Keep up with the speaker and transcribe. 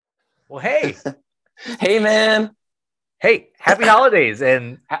Well, hey, Hey, man. happy holidays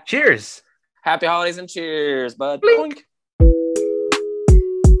and Ha- cheers. Happy holidays and cheers, bud. Boink. Blink.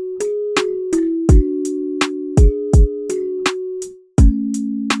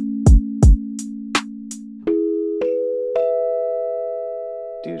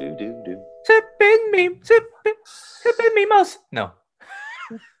 Do, do, do, do. Sipping memos. No.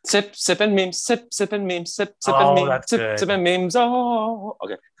 Sip and memes, sip and memes, sip and Oh, memes, that's sip good. and memes. Oh,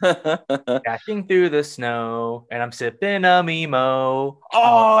 okay. Dashing through the snow, and I'm sipping a memo. Oh,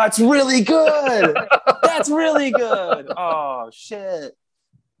 Oh, that's really good. That's really good. Oh, shit.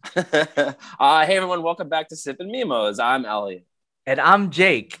 Hey, everyone. Welcome back to Sip and Memos. I'm Elliot. and I'm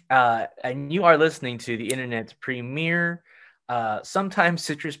Jake, and you are listening to the internet's premier, sometimes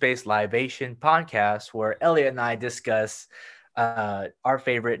citrus-based libation podcast, where Elliot and I discuss our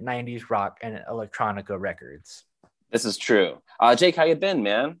favorite '90s rock and electronica records. This is true. Jake, how you been,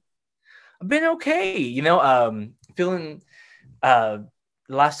 man? I've been okay, feeling. The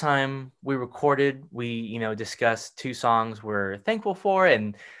last time we recorded, we discussed two songs we're thankful for,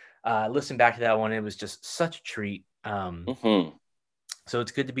 and listen back to that one. It was just such a treat. Mm-hmm. So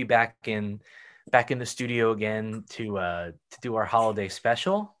it's good to be back in the studio again to do our holiday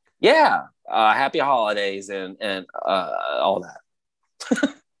special. Yeah. Happy holidays and all that.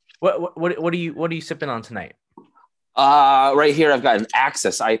 What are you sipping on tonight? Right here, I've got an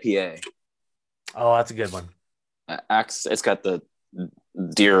Axis IPA. Oh, that's a good one. Axis, it's got the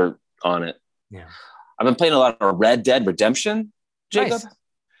deer on it. Yeah, I've been playing a lot of Red Dead Redemption, Jacob. nice.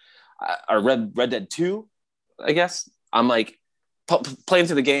 Or Red Dead 2, I guess. I'm like playing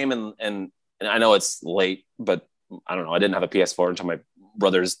through the game and I know it's late, but I don't know. I didn't have a PS4 until my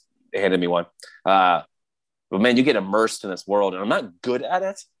brothers handed me one. But man, you get immersed in this world, and I'm not good at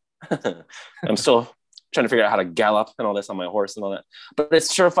it. I'm still trying to figure out how to gallop and all this on my horse and all that. But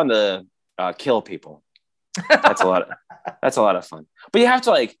it's sure fun to kill people. That's a lot. That's a lot of fun. But you have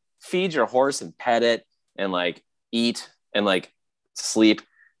to like feed your horse and pet it and like eat and like sleep.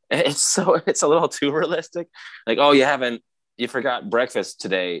 It's a little too realistic. Like, oh, you forgot breakfast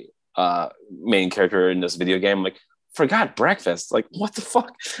today. Main character in this video game, like, forgot breakfast. Like, what the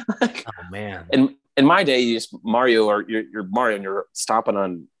fuck? Like, Oh man. in my day, you just Mario or you're Mario and you're stomping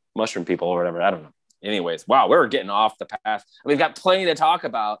on mushroom people or whatever. I don't know. Anyways, wow, we're getting off the path. We've got plenty to talk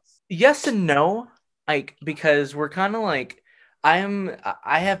about. Yes and no, like because we're kind of like I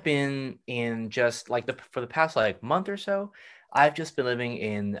have been in just like for the past like month or so. I've just been living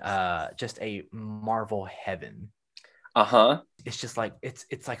in just a Marvel heaven. Uh-huh. It's just like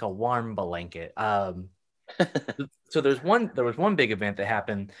it's like a warm blanket. So there was one big event that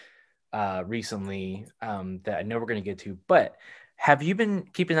happened recently that I know we're gonna get to. But have you been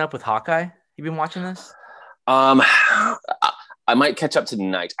keeping up with Hawkeye? You been watching this? I might catch up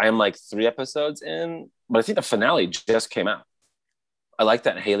tonight. I am like 3 episodes in, but I think the finale just came out. I like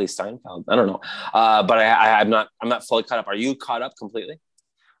that Haley Steinfeld. I don't know, but I'm not fully caught up. Are you caught up completely?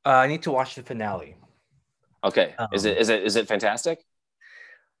 I need to watch the finale. Okay. Um, Is it fantastic?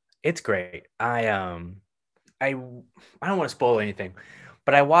 it's great. I don't want to spoil anything,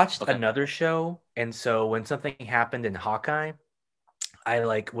 but I watched Okay. another show, and so when something happened in Hawkeye, I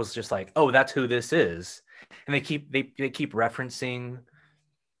like was just like, oh, that's who this is, and they keep referencing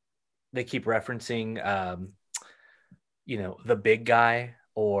the big guy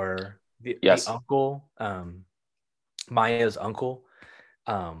or the Yes. uncle, Maya's uncle,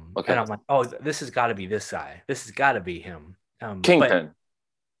 and Okay. I'm like, oh, this has got to be this guy. This has got to be him. But Kingpin.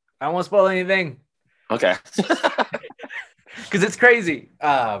 I don't want to spoil anything Okay. because it's crazy.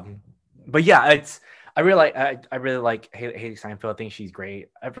 But yeah, I really like Haley Steinfeld. I think she's great.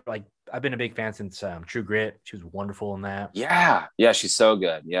 I've been a big fan since True Grit. She was wonderful in that. Yeah. Yeah. She's so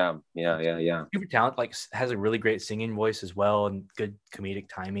good. Yeah. Yeah. Yeah. Yeah. Super talent, like has a really great singing voice as well, and good comedic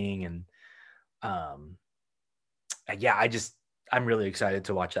timing. And um, yeah, I'm really excited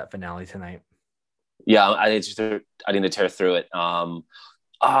to watch that finale tonight. Yeah. I need to tear through it. Um,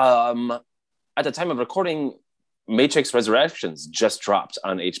 at the time of recording, Matrix Resurrections just dropped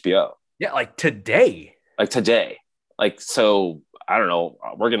on HBO. Yeah, like today. Like today. Like, so I don't know.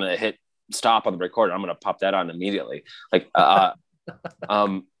 We're gonna hit stop on the recorder. I'm gonna pop that on immediately. Like,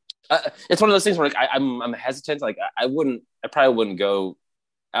 um, it's one of those things where like I'm hesitant. Like, I probably wouldn't go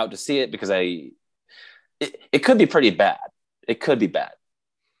out to see it because it could be pretty bad. It could be bad.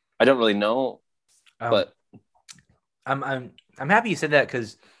 I don't really know, Um, but I'm happy you said that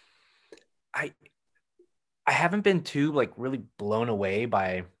because I I haven't been too like really blown away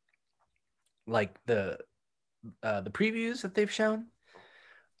by like the previews that they've shown.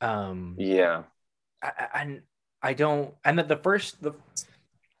 Um, yeah, I don't, and that the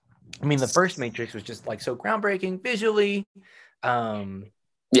I mean, the first Matrix was just like so groundbreaking visually. Yeah,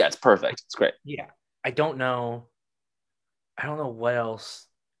 it's perfect. It's great. Yeah, I don't know. I don't know what else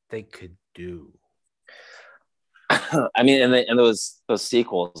they could do. I mean, and those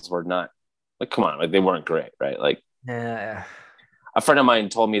sequels were not like, come on, like they weren't great, right? Like Uh, a friend of mine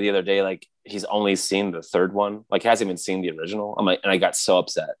told me the other day, like he's only seen the third one, like he hasn't even seen the original. I'm like, and I got so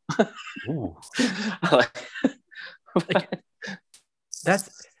upset. like,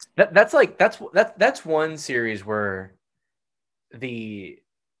 that's one series where the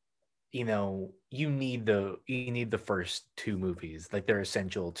you need the first two movies, like they're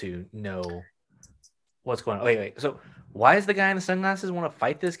essential to know what's going on. Wait. So why is the guy in the sunglasses want to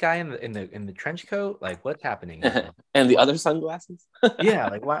fight this guy in the trench coat? Like what's happening here? And the other sunglasses? Yeah,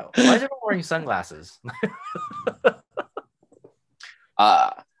 like why is everyone wearing sunglasses?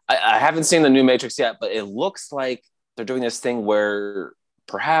 I haven't seen the new Matrix yet, but it looks like they're doing this thing where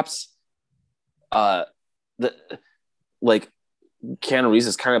perhaps the like Keanu Reeves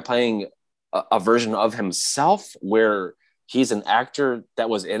is kind of playing a version of himself where he's an actor that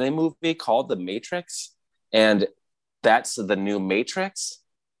was in a movie called The Matrix, and that's the new Matrix.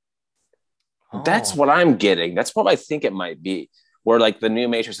 Oh. That's what I'm getting. That's what I think it might be. Where like the new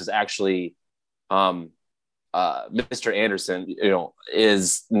Matrix is actually Mr. Anderson,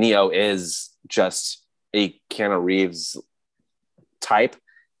 is Neo is just a Keanu Reeves type,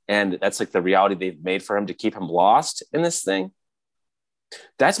 and that's like the reality they've made for him to keep him lost in this thing.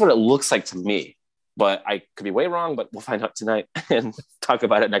 That's what it looks like to me, but I could be way wrong. But we'll find out tonight and talk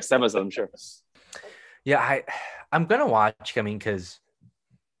about it next episode, I'm sure. Yeah, I'm gonna watch. I mean, because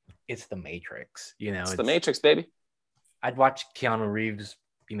it's the Matrix. It's the Matrix, baby. I'd watch Keanu Reeves,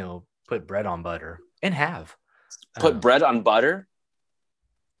 put bread on butter and have. Put bread on butter?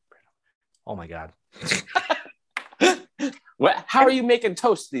 Oh my God. How are you making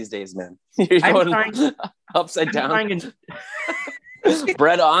toast these days, man? You're going upside down.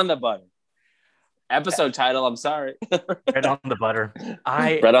 Bread on the butter. Episode title, I'm sorry. Bread on the butter.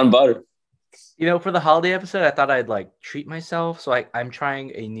 Bread on butter. For the holiday episode, I thought I'd like treat myself. So I'm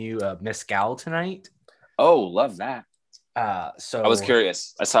trying a new mezcal tonight. Oh, love that. So I was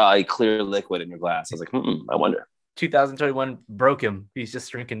curious. I saw a clear liquid in your glass. I was like, I wonder. 2021 broke him. He's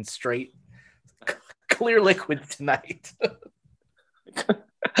just drinking straight clear liquid tonight.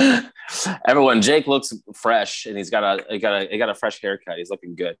 Everyone, Jake looks fresh, and he's got a fresh haircut. He's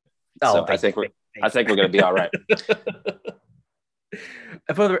looking good. So I think we're gonna be all right.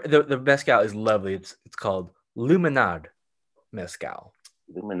 The mezcal is lovely. It's called Luminad mezcal.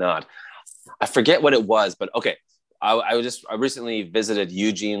 Luminad. I forget what it was, but okay. I recently visited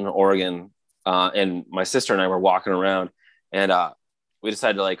Eugene, Oregon, and my sister and I were walking around, and we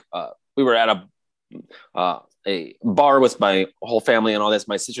decided to we were at a bar with my whole family and all this.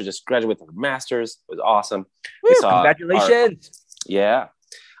 My sister just graduated with her master's. It was awesome. Woo, congratulations!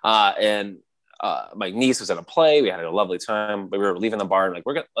 And my niece was at a play. We had a lovely time. We were leaving the bar and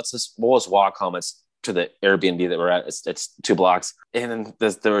we'll just walk home. It's to the Airbnb that we're at. It's 2 blocks. And then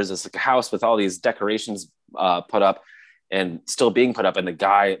there was this house with all these decorations put up and still being put up. And the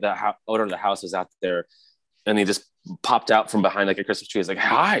guy, the owner of the house was out there, and he just popped out from behind a Christmas tree. He's like,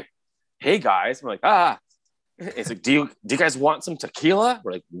 "Hi, hey guys." We're like, It's like, do you guys want some tequila?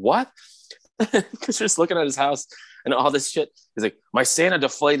 We're like, what? Because we're just looking at his house and all this shit. He's like, my Santa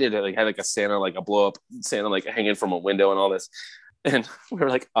deflated. It had a Santa, a blow up Santa, hanging from a window and all this. And we were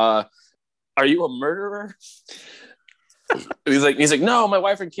like, are you a murderer? He's like, no, my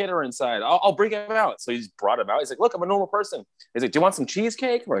wife and kid are inside. I'll bring him out. So he just brought him out. He's like, look, I'm a normal person. He's like, do you want some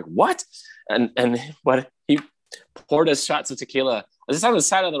cheesecake? We're like, what? And what? He poured us shots of tequila just on the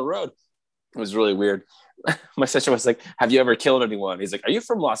side of the road. It was really weird. My sister was like, have you ever killed anyone? He's like, are you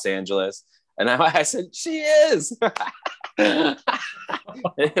from Los Angeles? And I said, she is. It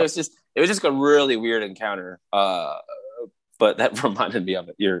was just a really weird encounter. But that reminded me of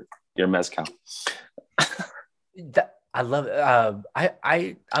it. Your mezcal. I love it.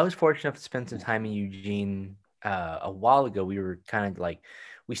 I was fortunate enough to spend some time in Eugene a while ago. We were kind of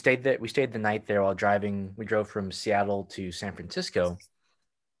we stayed there. We stayed the night there while driving. We drove from Seattle to San Francisco.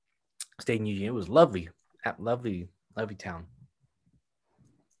 Stayed in Eugene. It was lovely. Lovely town.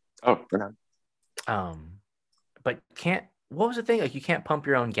 Oh, we're not. But what was the thing? You can't pump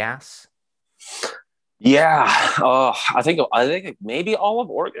your own gas? Yeah. Oh, I think maybe all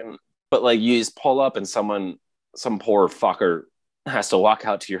of Oregon, but you just pull up and some poor fucker has to walk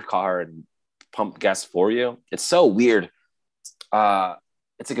out to your car and pump gas for you. It's so weird.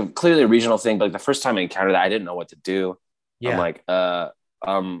 It's a clearly a regional thing, but the first time I encountered that, I didn't know what to do. Yeah.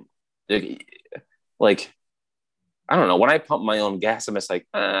 I'm I don't know. When I pump my own gas, I'm just like,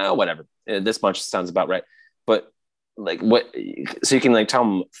 whatever. This much sounds about right. But like what? So you can like tell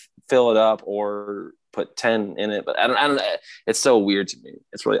them fill it up or put 10 in it. But I don't. It's so weird to me.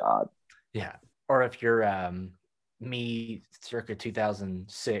 It's really odd. Yeah. Or if you're me circa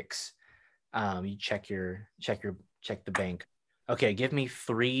 2006, you check the bank. Okay, give me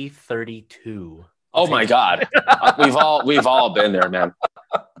 332. Oh my God. We've all been there, man.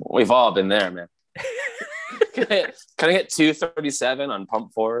 We've all been there, man. Can I get 237 on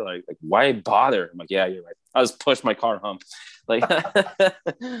pump 4? Like why bother? I'm like, yeah, you're right. I'll just push my car home. Like,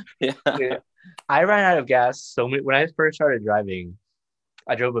 yeah. Dude, I ran out of gas so many when I first started driving.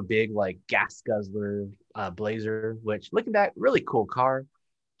 I drove a big like gas guzzler Blazer, which looking back, really cool car.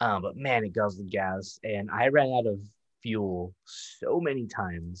 But man, it guzzled gas, and I ran out of fuel so many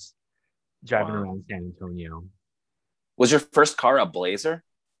times driving Wow. around San Antonio. Was your first car a Blazer?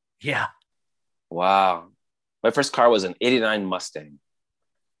 Yeah, Wow. My first car was an 89 Mustang.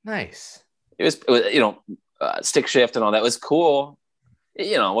 nice. It was stick shift and all that was cool.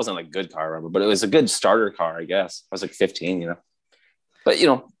 It wasn't a good car, but it was a good starter car, I guess. I was like 15, But,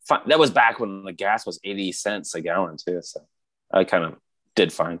 that was back when the gas was 80 cents a gallon too. So I kind of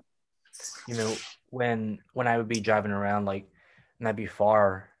did fine. When I would be driving around, like, and I'd be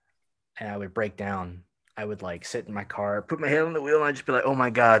far and I would break down, I would like sit in my car, put my head on the wheel, and I'd just be like, oh my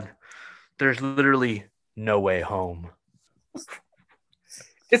God, there's literally no way home.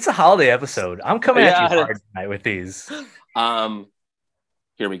 It's a holiday episode. I'm coming at you hard tonight with these.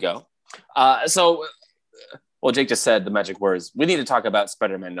 Here we go. Well, Jake just said the magic words. We need to talk about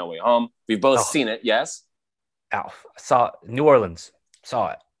Spider-Man No Way Home. We've both seen it, yes? Saw it. New Orleans.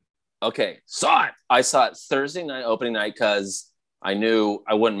 Saw it. Okay, saw it. I saw it Thursday night, opening night, because I knew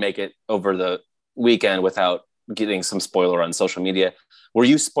I wouldn't make it over the weekend without getting some spoiler on social media. Were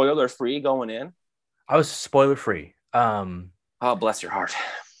you spoiler-free going in? I was spoiler-free. Oh, bless your heart.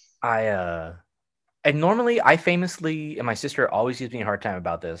 And normally I famously, and my sister always gives me a hard time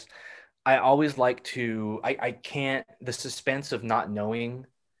about this, I always like to, I can't, the suspense of not knowing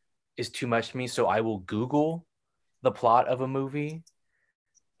is too much to me. So I will Google the plot of a movie.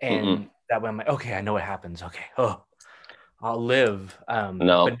 And that way I'm like, okay, I know what happens. Okay. Oh, I'll live.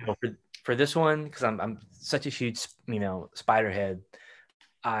 No. But no, for this one, because I'm such a huge, Spiderhead,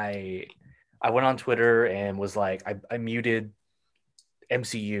 I went on Twitter and was like, I muted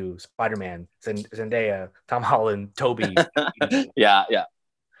MCU, Spider-Man, Zendaya, Tom Holland, Toby. Yeah.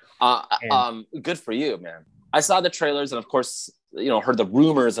 Good for you, man. I saw the trailers and of course, heard the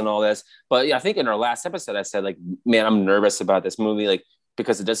rumors and all this. But yeah, I think in our last episode, I said like, man, I'm nervous about this movie, like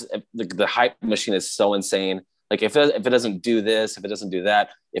because it doesn't. The hype machine is so insane. Like if it doesn't do this, if it doesn't do that,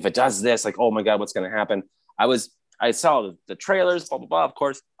 if it does this, like oh my God, what's going to happen? I saw the trailers, blah blah blah, of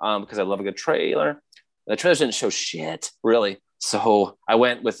course, because I love a good trailer. The trailers didn't show shit really. So I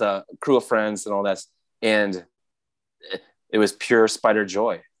went with a crew of friends and all that, and it was pure spider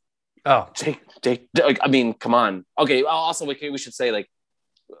joy. Oh, Jake, I mean, come on. Okay. Also, we should say like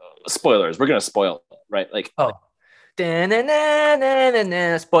spoilers. We're gonna spoil it, right? Like, oh,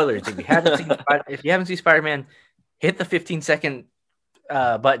 spoilers. If you haven't seen Spider-Man, hit the 15-second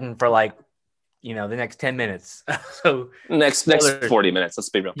button for like the next 10 minutes. So next 40 minutes. Let's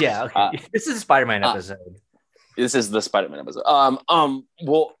be real. Yeah. Okay. This is a Spider-Man episode. This is the Spider-Man episode.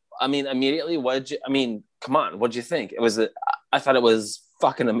 Well, I mean, immediately, come on, what'd you think? I thought it was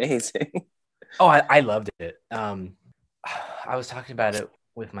fucking amazing. Oh, I loved it. I was talking about it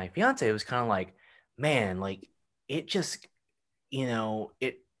with my fiance. It was kind of like, man, like it just,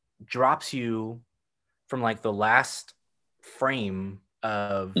 it drops you from like the last frame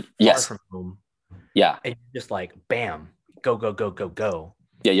of Yes. Far From Home. Yeah. And just like, bam, go, go, go, go, go.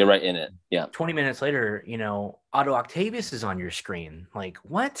 Yeah, you're right in it. Yeah. 20 minutes later, Otto Octavius is on your screen. Like,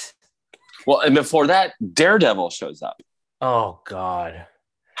 what? Well, and before that, Daredevil shows up. Oh, God.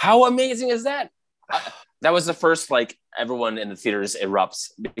 How amazing is that? That was the first, like, everyone in the theaters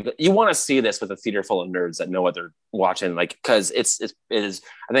erupts. You want to see this with a theater full of nerds that know what they're watching, like, because it is.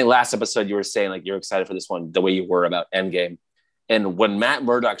 I think last episode you were saying, like, you're excited for this one the way you were about Endgame. And when Matt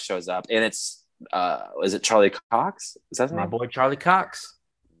Murdock shows up, and it's, is it Charlie Cox? Is that his name? My boy Charlie Cox.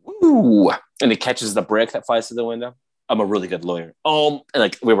 Ooh. And he catches the brick that flies through the window. I'm a really good lawyer. And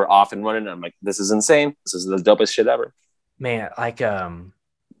like we were off and running. And I'm like, this is insane. This is the dopest shit ever. Man, like I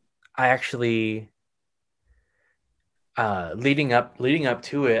actually leading up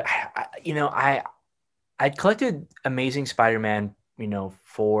to it, I collected Amazing Spider-Man,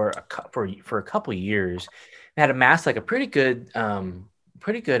 for a couple of years, and had amassed like a pretty good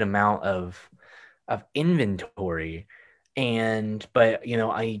amount of inventory, but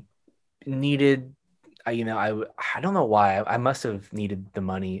I needed I don't know why. I must have needed the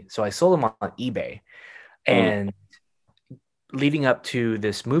money, so I sold them on eBay. Mm. And leading up to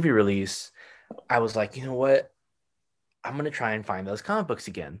this movie release, I was like, you know what? I'm gonna try and find those comic books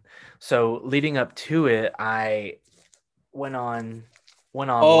again. So leading up to it, I went on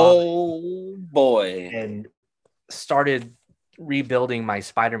online Oh boy, and started rebuilding my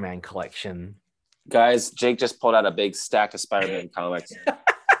Spider-Man collection. guys! Jake just pulled out a big stack of Spider-Man comics.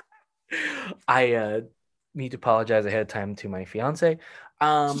 I need to apologize ahead of time to my fiance.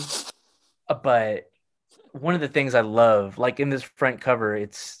 But one of the things I love, like in this front cover,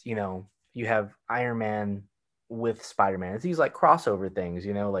 it's, you have Iron Man with Spider-Man. It's these like crossover things,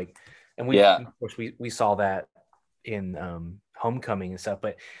 like, and Yeah, of course we saw that in Homecoming and stuff,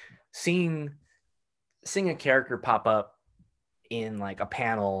 but seeing a character pop up in like a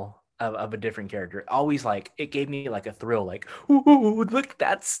panel of a different character, always like it gave me like a thrill, like, ooh, look,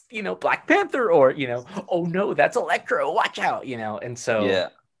 that's Black Panther, or oh no, that's Electro, watch out, and so yeah.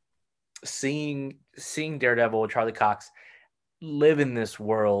 seeing Daredevil, Charlie Cox live in this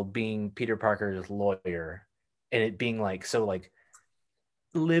world, being Peter Parker's lawyer, and it being like so like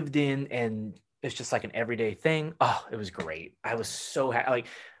lived in, and it's just like an everyday thing. Oh, it was great. I was so happy. Like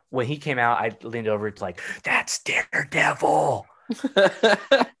when he came out, I leaned over to like, that's Daredevil.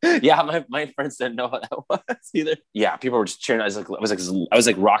 Yeah, my friends didn't know what that was either. Yeah, people were just cheering. I was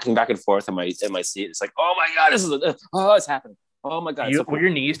like rocking back and forth in my seat. It's like, oh my god, it's happening. Oh my god, so cool. Were your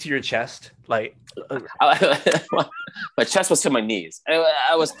knees to your chest? Like my chest was to my knees.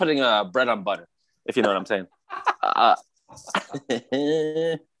 I was putting bread on butter, if you know what I'm saying.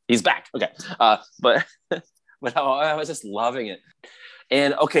 He's back. Okay, but I was just loving it.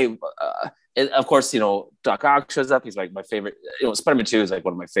 And okay, of course, Doc Ock shows up. He's like my favorite. Spider-Man 2 is like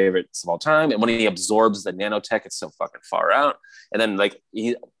one of my favorites of all time. And when he absorbs the nanotech, it's so fucking far out. And then like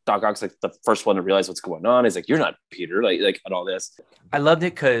Doc Ock's like the first one to realize what's going on. He's like, "You're not Peter," like and all this. I loved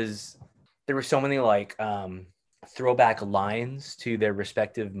it because there were so many like throwback lines to their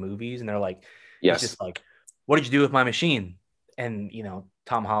respective movies, and they're like, Yes, it's just like, "What did you do with my machine?" And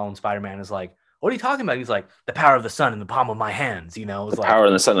Tom Holland Spider-Man is like, "What are you talking about?" He's like, "The power of the sun in the palm of my hands." It was the like power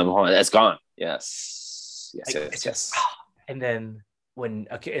in the sun of Holland. That's gone. Yes. just, and then Norman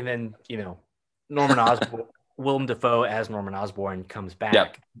Osborn, Willem Dafoe as Norman Osborn comes back.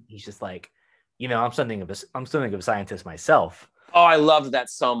 Yep. He's just like, I'm something of a scientist myself. Oh, I loved that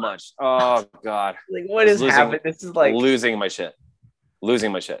so much. Oh god, like what is happening? This is like losing my shit.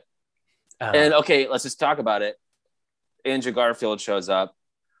 And okay, let's just talk about it. Andrew Garfield shows up.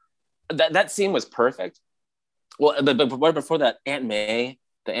 That scene was perfect. Well, but before that, the Aunt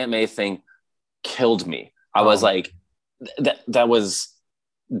May thing killed me. I was like, that was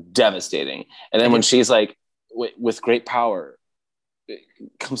devastating. And then when she's like, with great power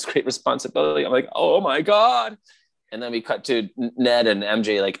comes great responsibility, I'm like, oh my god. And then we cut to Ned and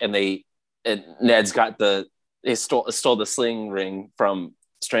MJ, like, and Ned's got he stole the sling ring from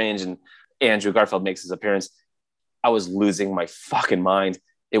Strange, and Andrew Garfield makes his appearance. I was losing my fucking mind.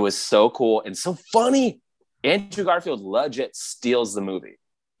 It was so cool and so funny. Andrew Garfield legit steals the movie.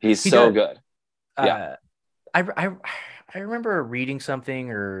 He so good. Yeah. I remember reading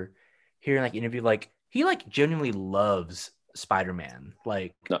something or hearing like interview, like he like genuinely loves Spider-Man.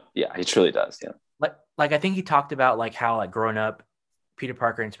 Like, no, yeah, he truly does. Yeah. Like I think he talked about like how like growing up, Peter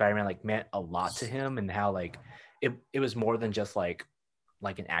Parker and Spider-Man like meant a lot to him, and how like it was more than just like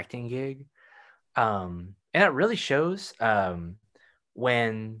an acting gig. And it really shows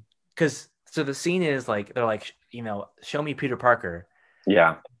when, because so the scene is like they're like, show me Peter Parker.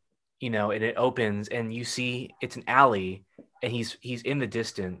 Yeah. And it opens and you see it's an alley, and he's in the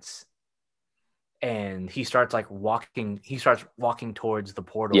distance, and he starts walking towards the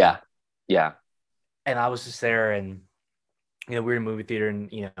portal. Yeah. And I was just there, and we were in a movie theater, and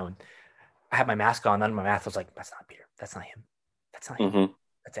I had my mask on. Under my mask, I was like, "That's not Peter. That's not him. That's not him. Mm-hmm.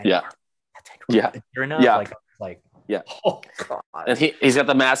 That's Andrew. Yeah. That's Andrew." Yeah. And sure enough, like, yeah. Oh god. And he's got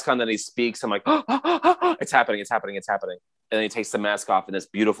the mask on, then he speaks. I'm like, it's happening. And then he takes the mask off in this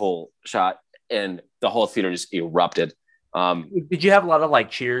beautiful shot, and the whole theater just erupted. Did you have a lot of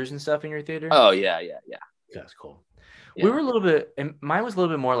like cheers and stuff in your theater? Oh yeah. That's cool. Yeah. We were a little bit, and mine was a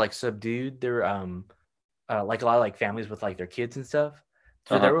little bit more like subdued. There were like a lot of like families with like their kids and stuff.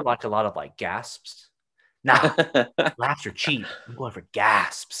 So there were like a lot of like gasps. Nah, laughs are cheap. I'm going for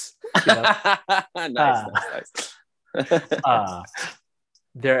gasps. Nice.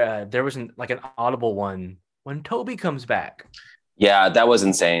 There wasn't like an audible one when Toby comes back. Yeah, that was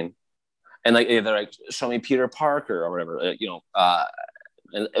insane. And like they're like, show me Peter Parker or whatever,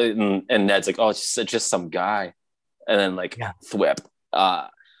 and Ned's like, oh, it's just some guy, and then like thwip,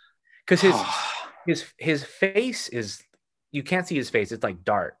 because his face is, you can't see his face. It's like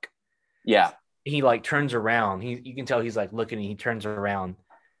dark. Yeah. He like turns around. You can tell he's like looking, and he turns around,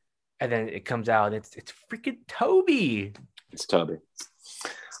 and then it comes out. It's freaking Toby. It's Toby.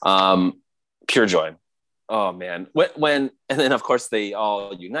 Pure joy. Oh man. When and then of course they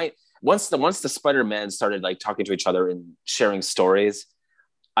all unite. Once the Spider-Man started like talking to each other and sharing stories,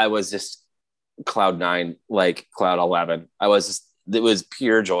 I was just cloud nine, like cloud 11. It was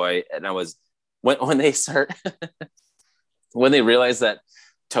pure joy. And I was when they start when they realize that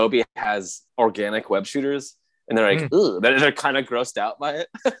Toby has organic web shooters, and they're like, ooh, they're kind of grossed out by it.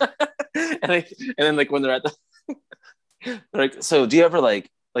 and then like when they're at the they're like, so do you ever like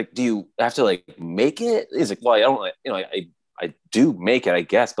do you have to like make it? He's like, well, I don't like, I do make it, I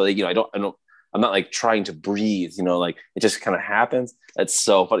guess, but like, I'm not like trying to breathe, like it just kind of happens. That's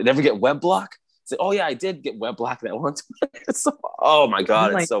so funny. Never get web block? It's like, oh yeah, I did get web block that once. Oh my god,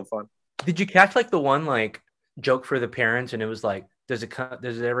 then, like, it's so fun. did you catch like the one like joke for the parents, and it was like, does it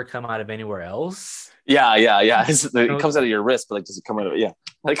ever come out of anywhere else? Yeah. It comes out of your wrist, but like, does it come out of yeah?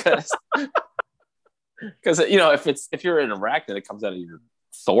 Like, because if you're an arachnid, it comes out of your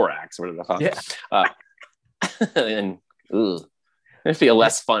thorax or whatever. Yeah. And it'd be a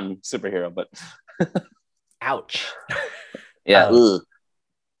less fun superhero, but ouch. Yeah.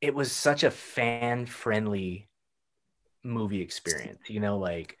 It was such a fan-friendly movie experience.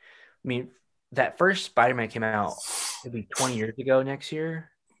 Like, I mean, that first Spider-Man came out maybe 20 years ago next year.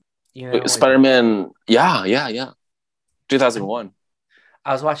 Spider-Man. Yeah. 2001.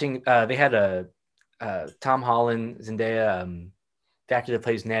 I was watching. They had a Tom Holland, Zendaya, the actor that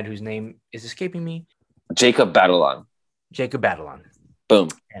plays Ned, whose name is escaping me. Jacob Batalon. Boom.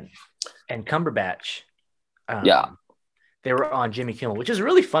 And Cumberbatch. Yeah. They were on Jimmy Kimmel, which is a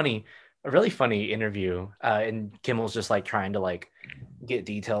really funny interview. And Kimmel's just like trying to like get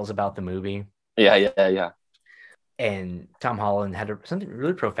details about the movie. Yeah. And Tom Holland had something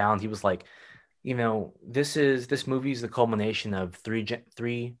really profound. He was like, this movie is the culmination of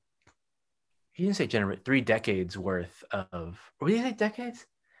three. He didn't say 3 decades worth of. Or did he say decades?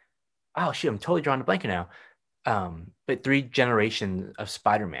 Oh shoot, I'm totally drawing a blank now. But 3 generations of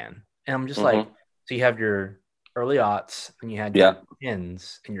Spider-Man, and I'm just like, so you have your early aughts, and you had your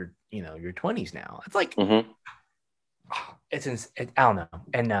tens, and your 20s now. It's like, I don't know,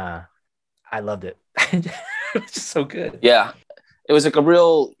 and I loved it. It was just so good. Yeah, it was like a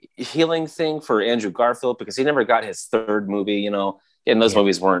real healing thing for Andrew Garfield because he never got his third movie. And those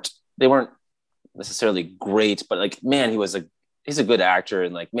movies weren't necessarily great, but like, man, he's a good actor,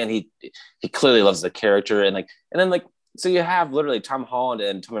 and like, man, he clearly loves the character, and then so you have literally Tom Holland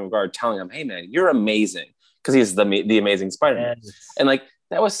and Tobey Maguire telling him, hey man, you're amazing, because he's the amazing Spider-Man. Yes. And like,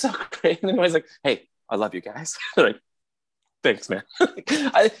 that was so great. And then he's like, hey, I love you guys. They're like, thanks, man.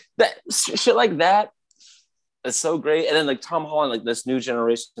 That shit like that is so great. And then like Tom Holland, like this new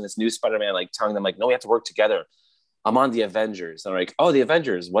generation, this new Spider-Man, like telling them like, no, we have to work together. I'm on the Avengers. And they're like, oh, the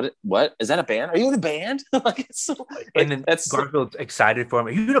Avengers. What? Is that a band? Are you in a band? Like, it's so, like, and then that's Garfield's excited for him.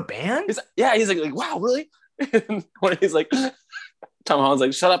 Are you in a band? He's like, wow, really? And when he's like, Tom Holland's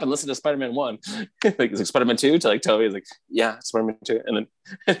like, shut up and listen to Spider-Man 1. Like, it's like Spider-Man 2 to like Toby. He's like, yeah, Spider-Man 2. And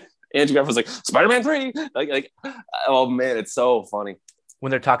then Andrew Garfield's like, Spider-Man 3. Like, oh man, it's so funny. When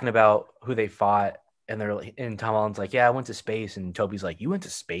they're talking about who they fought, and they're like, and Tom Holland's like, yeah, I went to space. And Toby's like, you went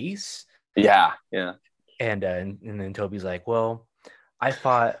to space? Yeah. And then Toby's like, well, I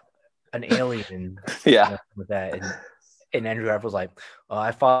fought an alien. Yeah. With that. And Andrew Garfield's like,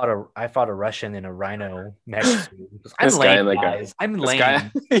 I fought a Russian and a rhino next to me. I'm lame, guys. I'm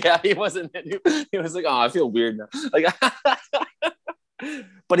lame. Yeah, he wasn't. He was like, oh, I feel weird now. Like,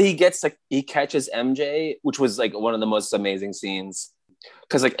 but he catches MJ, which was like one of the most amazing scenes,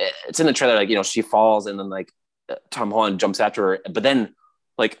 because like it's in the trailer, like she falls, and then like Tom Holland jumps after her, but then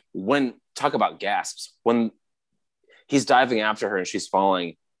like when talk about gasps when he's diving after her and she's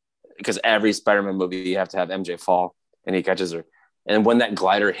falling, because every Spider-Man movie you have to have MJ fall. And he catches her, and when that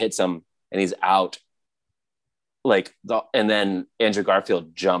glider hits him and he's out, and then Andrew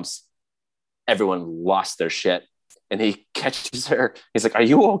Garfield jumps, everyone lost their shit, and he catches her. He's like, "Are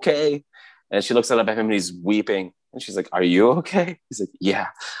you okay?" And she looks up at him and he's weeping, and she's like, "Are you okay?" He's like, "Yeah."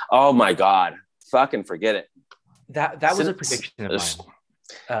 Oh my god, fucking forget it. That was a prediction of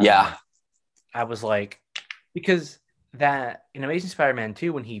mine. Yeah, I was like, because that in Amazing Spider-Man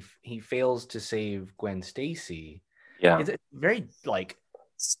 2, when he fails to save Gwen Stacy. Yeah, it's a very like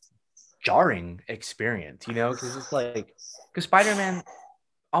jarring experience, because it's like, because Spider-Man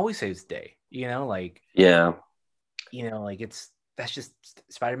always saves the day, like, yeah, like that's just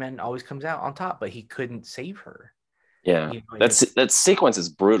Spider-Man always comes out on top, but he couldn't save her. Yeah, You know, and that's it's that sequence is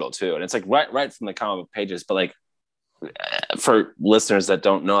brutal too, and it's like right from the comic book pages. But like for listeners that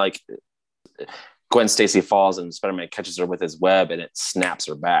don't know, like Gwen Stacy falls and Spider-Man catches her with his web and it snaps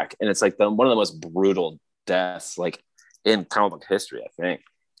her back, and it's like one of the most brutal deaths like in comic book history. I think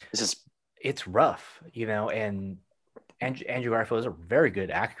this is it's rough, you know, and Andrew Garfield is a very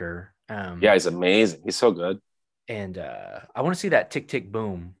good actor. yeah, he's amazing. He's so good. And I want to see that Tick Tick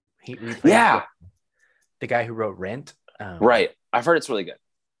Boom. He plays Yeah, the guy who wrote Rent. right. I've heard it's really good.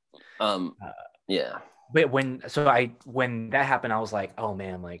 Um, Uh, yeah, but when that happened, I was like, oh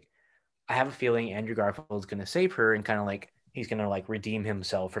man, like I have a feeling Andrew Garfield is gonna save her and kind of like he's gonna like redeem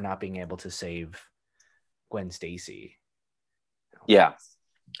himself for not being able to save Gwen Stacy. yeah,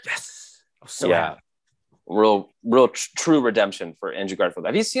 Yes, I was so yeah. happy. Real true redemption for Andrew Garfield.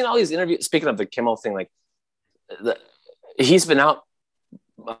 Have you seen all these interviews? Speaking of the Kimmel thing, like he's been out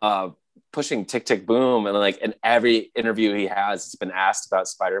uh, pushing Tick Tick Boom, and like in every interview he has, he's been asked about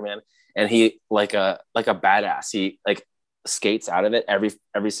Spider-Man, and he like a badass. He like skates out of it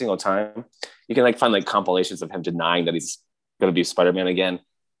every single time. You can like find like compilations of him denying that he's going to be Spider-Man again,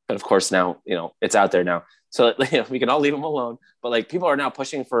 but of course now it's out there now, so we can all leave him alone. But like people are now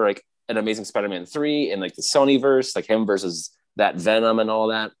pushing for like an Amazing Spider-Man 3 and like the Sony verse, like him versus that Venom and all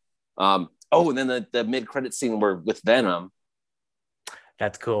that. And then the mid-credit scene where with Venom.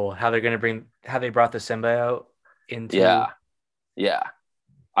 That's cool. How they brought the symbiote into. Yeah.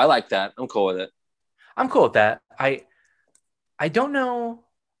 I like that. I'm cool with it. I'm cool with that. I don't know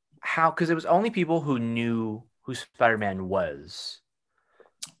how, because it was only people who knew who Spider-Man was.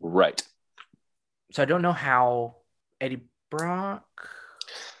 Right. So I don't know how Eddie Brock.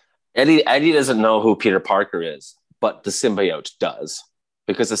 Eddie doesn't know who Peter Parker is, but the symbiote does,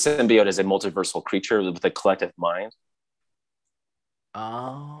 because the symbiote is a multiversal creature with a collective mind.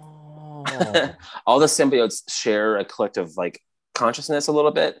 Oh. All the symbiotes share a collective like consciousness a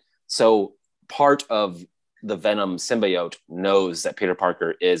little bit. So part of the Venom symbiote knows that Peter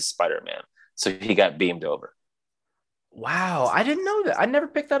Parker is Spider-Man. So he got beamed over. Wow. I didn't know that. I never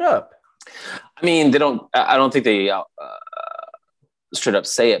picked that up. I mean, I don't think they straight up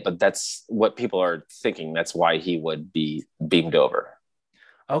say it, but that's what people are thinking. That's why he would be beamed over.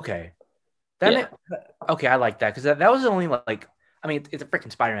 Okay. Yeah. Okay, I like that, because that was only like, I mean, it's a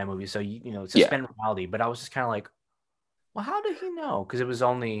freaking Spider-Man movie, so suspend reality. But I was just kind of like, well, how did he know? Because it was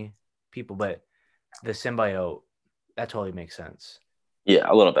only people, but the symbiote, that totally makes sense. Yeah,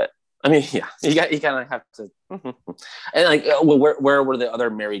 a little bit. I mean, yeah, you kind of have to. And like, where were the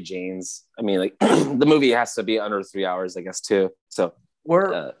other Mary Janes? I mean, like the movie has to be under 3 hours, I guess, too. So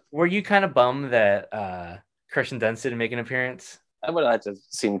were you kind of bummed that Kirsten Dunst didn't make an appearance? I would have liked to have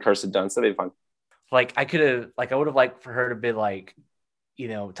seen Kirsten Dunst. That'd be fun. Like I would have liked for her to be like,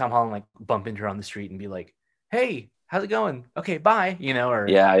 Tom Holland like bump into her on the street and be like, "Hey, how's it going? Okay, bye." Or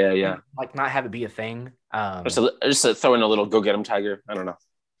Yeah. like not have it be a thing. Just throw in a little "Go Get 'Em, Tiger." I don't know.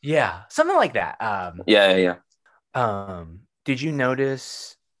 Yeah, something like that. Yeah. Did you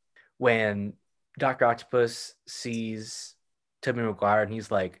notice when Dr. Octopus sees Tobey Maguire and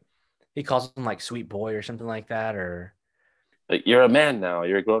he calls him like sweet boy or something like that, or Like, you're a man now.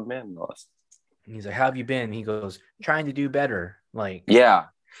 You're a grown man. and he's like, "How have you been?" He goes, "Trying to do better." Like, yeah,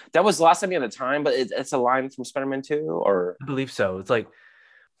 that was the last time he had a time, but it's a line from Spider-Man 2, or I believe so. It's like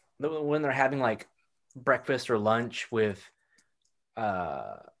when they're having like breakfast or lunch with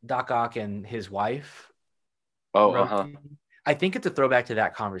Doc Ock and his wife. I think it's a throwback to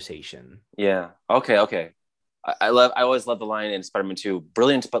that conversation. Yeah. Okay. I always love the line in Spider-Man 2,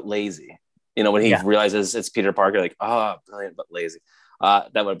 "Brilliant but lazy." When he realizes it's Peter Parker, like, brilliant but lazy.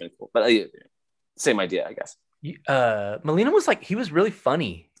 That would have been cool. But same idea, I guess. Molina was he was really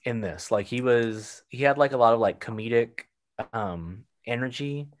funny in this. Like he had like a lot of like comedic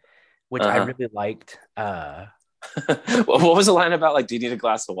energy, which I really liked. What was the line about? Like, do you need a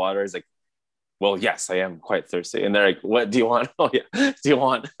glass of water? He's like, well, yes, I am quite thirsty. And they're like, what do you want? Oh yeah. Do you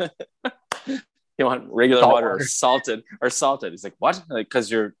want regular water or salted? He's like, what? Like, because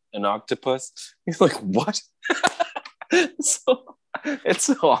you're an octopus? He's like, what? So it's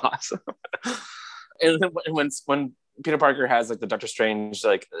so awesome. And when Peter Parker has like the Doctor Strange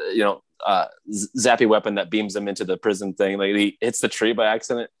zappy weapon that beams him into the prison thing, like he hits the tree by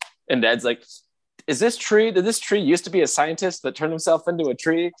accident, and Ned's like, did this tree used to be a scientist that turned himself into a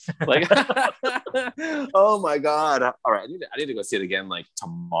tree? Like, oh my god! All right, I need to go see it again like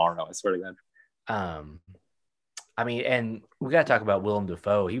tomorrow. I swear to God. I mean, and we got to talk about Willem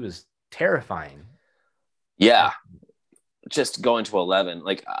Dafoe. He was terrifying. Yeah, just going to 11.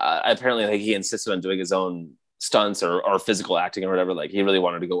 Like, apparently, like he insisted on doing his own stunts or physical acting or whatever. Like, he really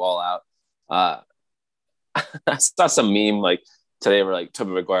wanted to go all out. I saw some meme like today where like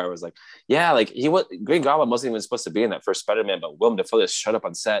Tobey Maguire was like, yeah, like Green Goblin wasn't even supposed to be in that first Spider-Man, but Willem Dafoe just showed up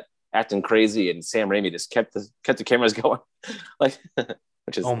on set acting crazy, and Sam Raimi just kept the cameras going, like,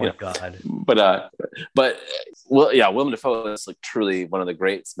 which is Oh my god. But well, yeah, Willem Dafoe is like truly one of the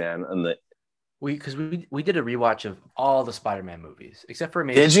greats, man. And We did a rewatch of all the Spider-Man movies except for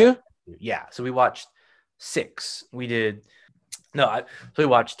Amazing. Did you? Yeah, so we watched 6. We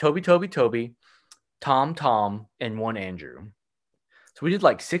watched Toby, Tom, and one Andrew. So we did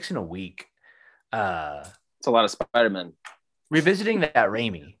like 6 in a week. It's a lot of Spider-Man. Revisiting that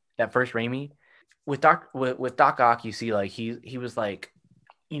first Raimi, with Doc Ock, you see like he was like,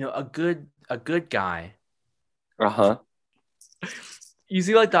 a good guy. You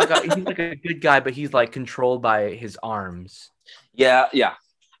see like Doc Ock, he's like a good guy, but he's like controlled by his arms. Yeah.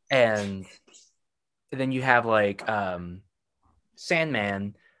 And then you have like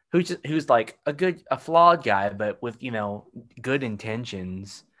Sandman, who's like a flawed guy, but with good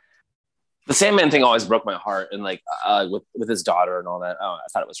intentions. The Sandman thing always broke my heart, and like with his daughter and all that. Oh, I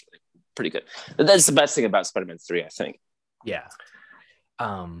thought it was really pretty good. That's the best thing about Spider-Man 3, I think. Yeah.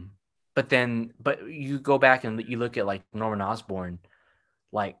 But you go back and you look at like Norman Osborn,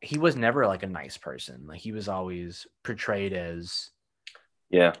 like he was never like a nice person. Like he was always portrayed as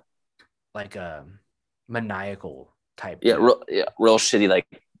like a maniacal type. Real shitty, like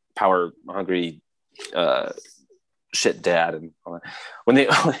power hungry shit dad. And all that.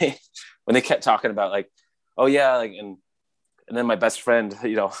 When they kept talking about like, oh yeah, like and then my best friend,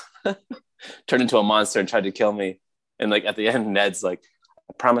 turned into a monster and tried to kill me. And like at the end, Ned's like,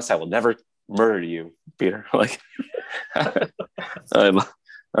 I promise I will never murder you, Peter. Like,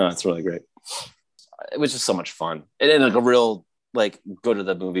 it's really great. It was just so much fun. And like a real like go to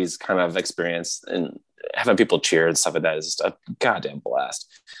the movies kind of experience, and having people cheer and stuff like that is just a goddamn blast.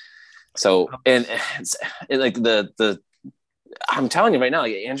 So, and it's like the I'm telling you right now,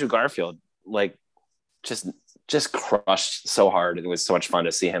 like Andrew Garfield, like just crushed so hard, and it was so much fun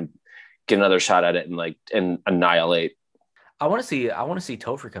to see him get another shot at it and annihilate. I want to see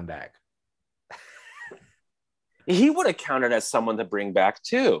Topher come back. He would have counted as someone to bring back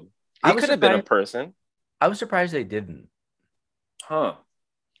too. He could have been a person. I was surprised they didn't. Huh.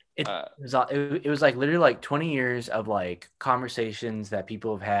 It was like literally like 20 years of like conversations that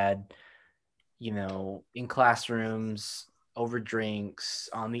people have had, in classrooms, over drinks,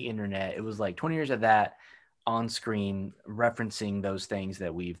 on the internet. It was like 20 years of that on screen, referencing those things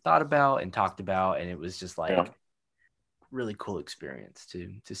that we've thought about and talked about, and it was just like really cool experience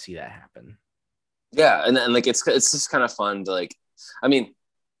to see that happen. Yeah, and like it's just kind of fun to like. I mean,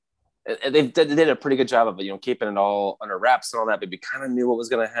 they did a pretty good job of keeping it all under wraps and all that, but we kind of knew what was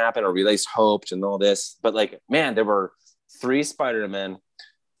going to happen, or we at least hoped, and all this. But like, man, there were 3 Spider-Men,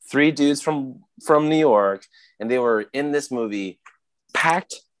 3 dudes from New York, and they were in this movie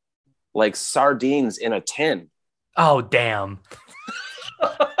packed like sardines in a tin. Oh, damn.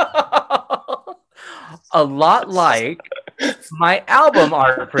 A lot like my album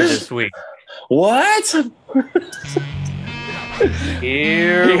art for this week. What?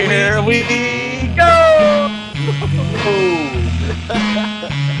 Here we go.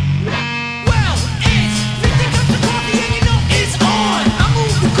 Well, it's 50 cups of coffee and it's on. I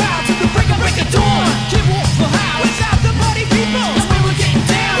move the crowd to the break of dawn. Can't walk for how without the party people. That's where we're getting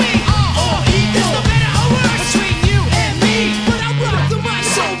down. We are all equal. There's no better or worse between you and me. But I rock the mic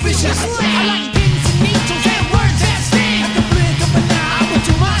so viciously. I like pins and needles and words that sting. At the blink of an eye, I will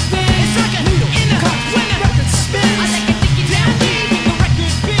do my thing. It's like a needle in a cup when the record spins. I like it thinking down deep in the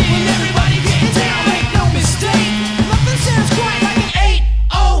record bin. When everybody getting down, make no mistake. Nothing sounds quite like an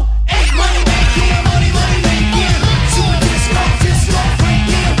 808. Money making, money making. To a disco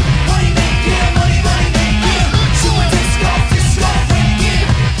breaking. Money making, money making. To a disco breaking.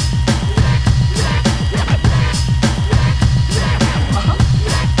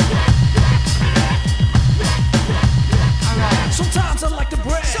 Sometimes I like to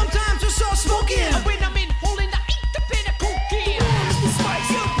brag. Sometimes you're so smoking. When I'm in holding, I eat the bit of cookie. The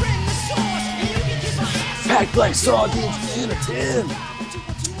spice, you bring the sauce. And you can kiss my ass. Packed like sardines in a tin.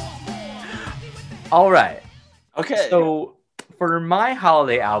 All right. Okay. So for my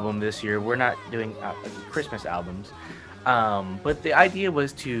holiday album this year, we're not doing Christmas albums, but the idea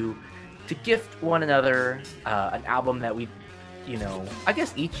was to gift one another an album that we, I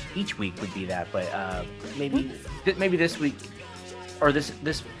guess each week would be that, but maybe this week or this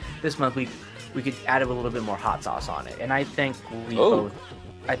month we could add a little bit more hot sauce on it. And I think we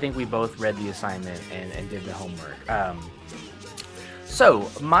both read the assignment and did the homework. So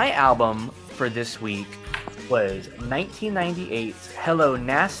my album for this week was 1998's Hello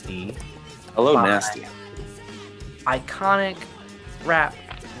Nasty. Hello, Nasty. iconic rap,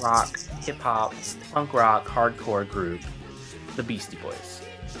 rock, hip hop, punk rock, hardcore group, the Beastie Boys.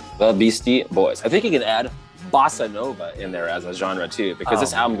 The Beastie Boys. I think you could add bossa nova in there as a genre too, because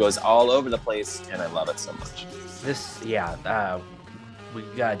this album goes all over the place, and I love it so much. We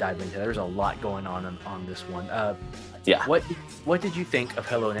gotta dive into. There's a lot going on this one. Yeah. What did you think of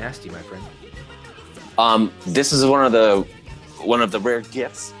Hello Nasty, my friend? This is one of the rare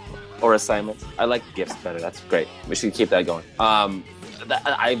gifts or assignments. I like gifts better. That's great. We should keep that going. That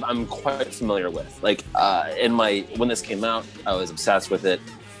I'm quite familiar with. Like when this came out, I was obsessed with it.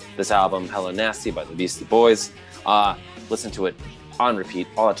 This album, Hello Nasty by the Beastie Boys. Listened to it on repeat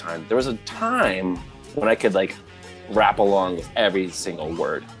all the time. There was a time when I could like rap along with every single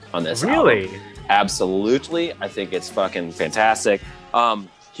word on this album. Really? Absolutely. I think it's fucking fantastic.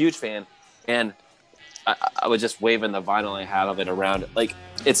 Huge fan. And I was just waving the vinyl I had of it around. Like,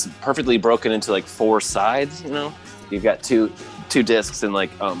 it's perfectly broken into like 4 sides, you know? You've got two discs and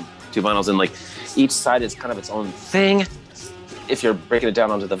like 2 vinyls, and like each side is kind of its own thing if you're breaking it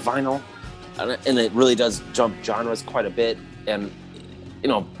down onto the vinyl. And it really does jump genres quite a bit. And, you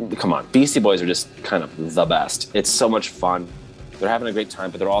know, come on, Beastie Boys are just kind of the best. It's so much fun. They're having a great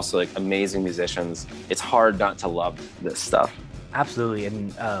time, but they're also like amazing musicians. It's hard not to love this stuff. Absolutely.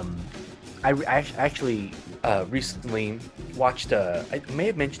 And I actually recently watched, I may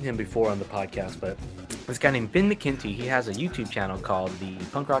have mentioned him before on the podcast, but this guy named Finn McKenty, he has a YouTube channel called the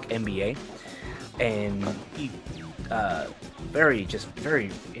Punk Rock MBA, and he very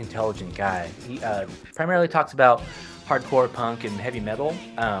intelligent guy. He primarily talks about hardcore punk and heavy metal,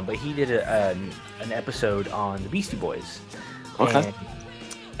 but he did an episode on the Beastie Boys. Okay.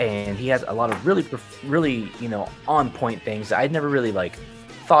 And he has a lot of really, you know, on point things that I'd never really like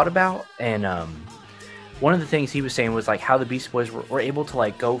thought about. And one of the things he was saying was like how the Beastie Boys were able to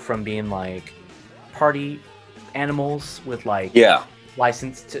like go from being like party animals with like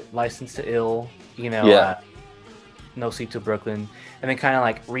License to Ill, you know, No Sleep Till Brooklyn, and then kind of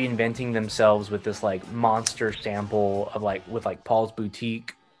like reinventing themselves with this like monster sample of like with like Paul's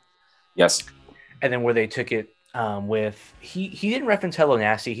Boutique. Yes. And then where they took it with he didn't reference Hello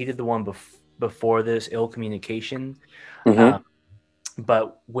Nasty. He did the one before this, Ill Communication. Mm-hmm.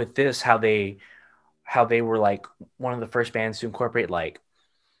 But with this, how they were like one of the first bands to incorporate like,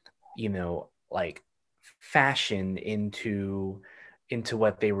 you know, like fashion into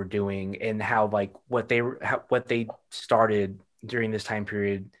what they were doing, and how like what they started during this time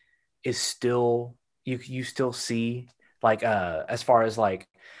period is still you still see like as far as like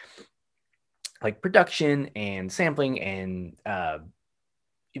production and sampling and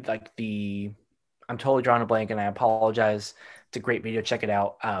like I'm totally drawing a blank and I apologize. It's a great video, check it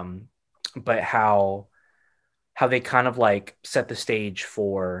out. But how they kind of like set the stage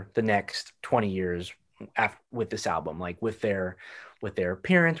for the next 20 years with this album, like with their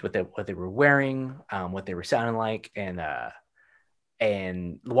appearance, what they were wearing, what they were sounding like, and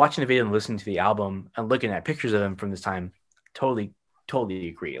watching the video and listening to the album and looking at pictures of them from this time, totally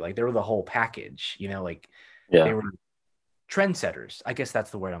agree. Like they were the whole package, you know, like they were trendsetters. I guess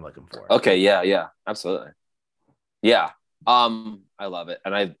that's the word I'm looking for. Okay. Yeah, absolutely. Yeah. I love it.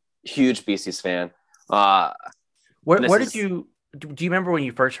 And I'm a huge Beasties fan. Where did you, do you remember when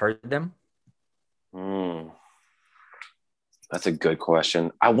you first heard them? That's a good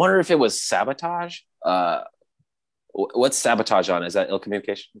question. I wonder if it was Sabotage. What's Sabotage on? Is that Ill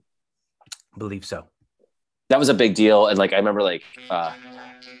Communication? I believe so. That was a big deal. And like, I remember like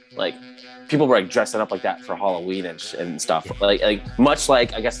people were like dressing up like that for Halloween and stuff. Like much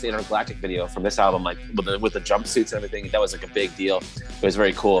like, I guess the Intergalactic video from this album, like with the jumpsuits and everything, that was like a big deal. It was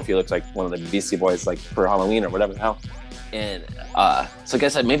very cool if you looked like one of the Beastie Boys, like for Halloween or whatever the hell. And so I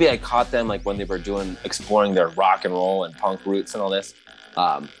guess maybe I caught them like when they were exploring their rock and roll and punk roots and all this.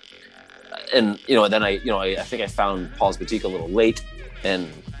 And you know, then I think I found Paul's Boutique a little late, and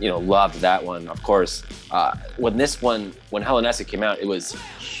you know, loved that one, of course. When Hello Nasty came out, it was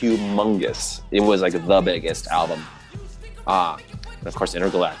humongous. It was like the biggest album. And of course,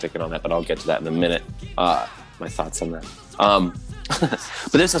 Intergalactic and all that, but I'll get to that in a minute. My thoughts on that. But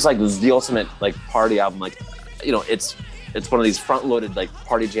this is like the ultimate like party album. Like, you know, it's one of these front-loaded like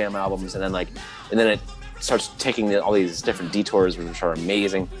party jam albums, and then it starts taking all these different detours, which are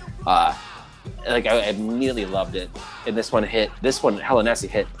amazing. Like I immediately loved it, and this one, Hello Nasty,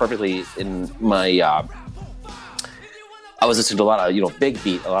 hit perfectly in my. I was listening to a lot of, you know, Big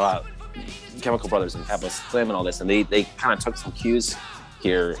Beat, a lot of Chemical Brothers and Fatboy Slim and all this, and they kind of took some cues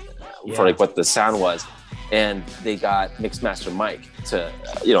here for like what the sound was, and they got Mixmaster Mike to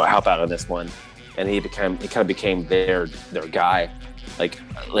help out on this one, and he kind of became their guy, like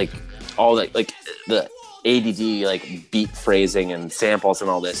all that, like the ADD like beat phrasing and samples and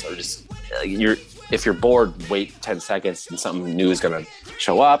all this are just if you're bored, wait 10 seconds and something new is gonna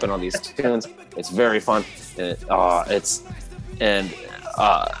show up and all these tunes. It's very fun.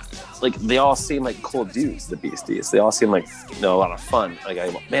 Like they all seem like cool dudes, the Beasties. They all seem like a lot of fun. Like I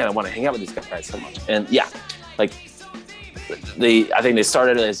want to hang out with these guys so much. And yeah, like I think they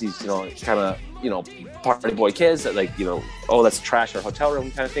started as these kind of party boy kids that like oh, that's trash or hotel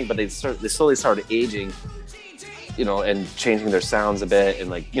room kind of thing. But they slowly started aging, and changing their sounds a bit and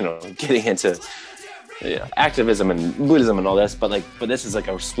like getting into activism and Buddhism and all this. But this is like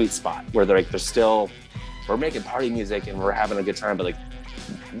a sweet spot where we're making party music and we're having a good time. But like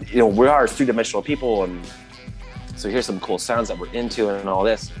we are three-dimensional people, and so here's some cool sounds that we're into and all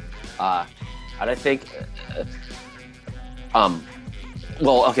this. And I think.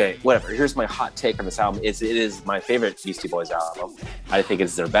 Well, okay, whatever. Here's my hot take on this album. It is my favorite Beastie Boys album. I think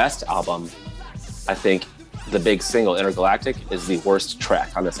it's their best album. I think the big single, Intergalactic, is the worst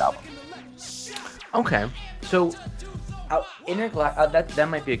track on this album. Okay. So, Intergalactic, that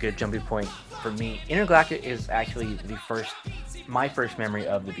might be a good jumping point for me. Intergalactic is actually my first memory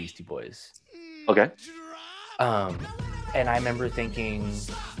of the Beastie Boys. Okay. And I remember thinking,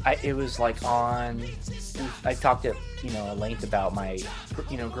 it was like I talked at length about my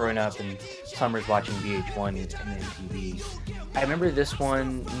growing up and summers watching VH1 and MTV. I remember this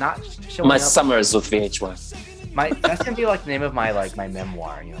one not showing my up. summers with VH1. That's gonna be like the name of my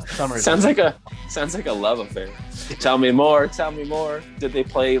memoir. Summers. Sounds like a love affair. Tell me more. Tell me more. Did they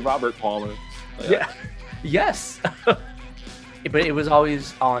play Robert Palmer? Yeah. Yes. But it was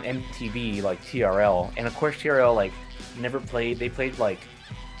always on MTV, like TRL, and of course TRL like never played. They played like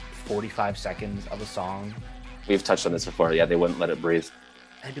 45 seconds of a song. We've touched on this before. Yeah, they wouldn't let it breathe.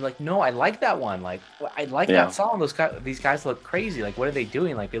 I'd be like, no, I like that one. Like, I like that song. These guys look crazy. Like, what are they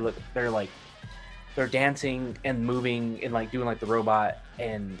doing? Like, they're dancing and moving and like doing like the robot.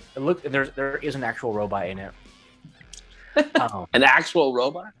 And there is an actual robot in it. An actual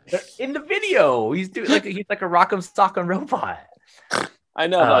robot in the video. He's like a Rock'em Sock'em robot. I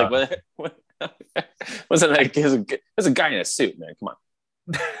know, what wasn't like there's a guy in a suit, man. Come on.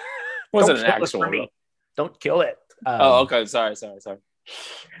 Wasn't an actual robot. Don't kill it. Okay. Sorry. And so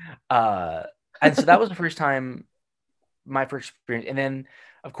that was the first time, my first experience. And then,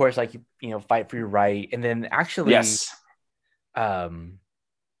 of course, like fight for your right. And then actually, yes. On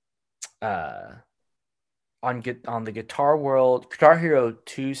the Guitar Hero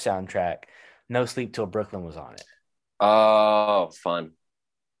 2 soundtrack, No Sleep Till Brooklyn was on it. Oh, fun.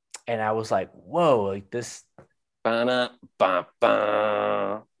 And I was like, whoa, like this. No.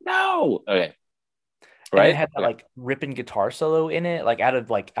 Okay. And right. it had that like ripping guitar solo in it, like out of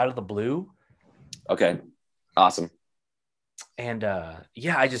the blue. Okay. Awesome. And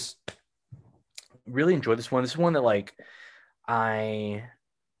I just really enjoyed this one. This is one that like I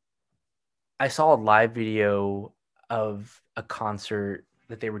saw a live video of a concert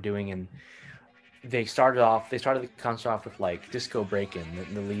that they were doing, and they started the concert off with like Disco Breakin',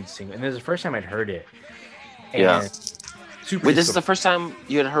 the lead single, and this is the first time I'd heard it. And Wait, this is the first time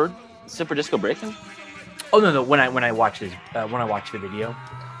you had heard Super Disco Breakin'? Oh no! When I watched the video.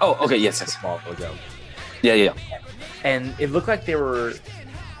 Oh, okay, yes. Ago. Yeah. And it looked like they were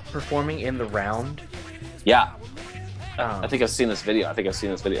performing in the round. Yeah. I think I've seen this video.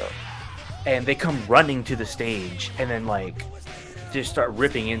 And they come running to the stage and then like just start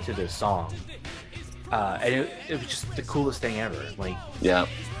ripping into this song. And it was just the coolest thing ever. Like, yeah,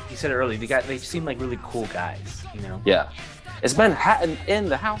 you said it earlier. They seem like really cool guys, Yeah. It's Manhattan in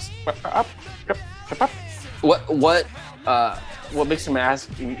the house. What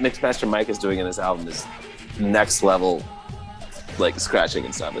Mixmaster Mike is doing in this album is next level, like scratching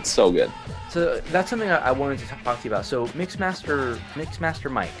and stuff. It's so good. So that's something I wanted to talk to you about. So Mixmaster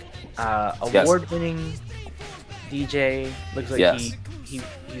Mike, award-winning DJ. Looks like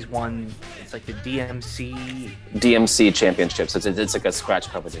he's won. It's like the DMC championships. It's like a scratch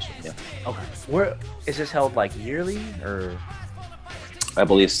competition. Yeah. Okay. Where is this held? Like yearly or? I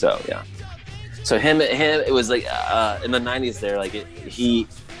believe so. Yeah. So him, it was like in the 90s. There, like he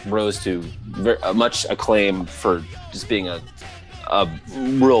rose to much acclaim for just being a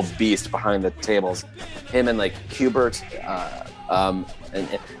real beast behind the tables. Him and like Hubert, and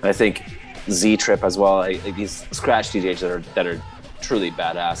I think Z-Trip as well. Like these scratch DJs that are truly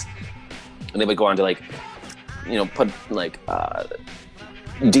badass, and they would go on to like, put like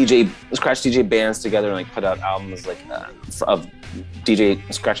scratch DJ bands together and like put out albums like of DJ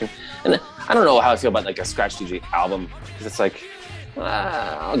scratching. And I don't know how I feel about like a scratch DJ album, because it's like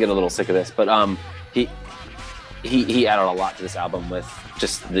I'll get a little sick of this. But he added a lot to this album with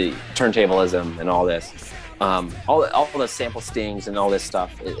just the turntablism and all this, all the sample stings and all this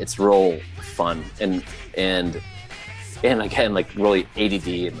stuff. It's real fun and again, like really ADD,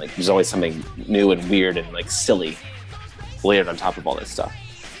 and like there's always something new and weird and like silly layered on top of all this stuff.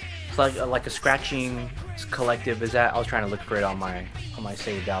 It's like a scratching collective. Is that? I was trying to look for it on my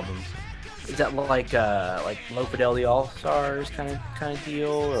saved albums. Is that like Low Fidelity All Stars kind of deal,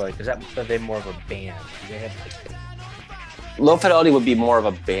 or like are they more of a band? Do they have Low Fidelity would be more of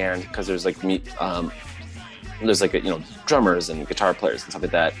a band because there's like there's like drummers and guitar players and stuff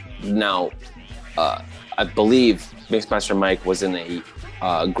like that. Now, I believe Mixmaster Mike was in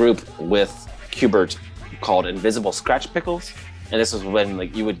a group with Qbert called Invisible Scratch Pickles, and this was when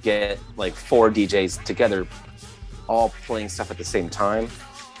like you would get like 4 DJs together, all playing stuff at the same time.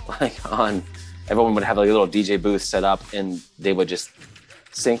 Like everyone would have like a little DJ booth set up, and they would just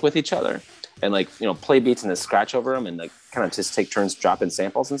sync with each other and like play beats and then scratch over them, and like kind of just take turns dropping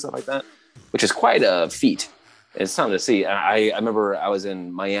samples and stuff like that, which is quite a feat. It's something to see. I remember I was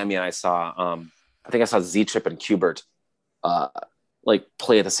in Miami and I saw I think I saw Z Trip and Qbert like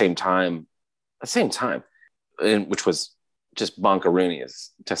play at the same time, which was just bonkaroonies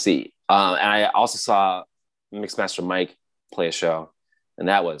to see. And I also saw Mixmaster Mike play a show, and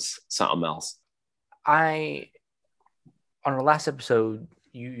that was something else. On our last episode,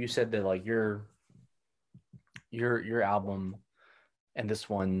 you said that like your album and this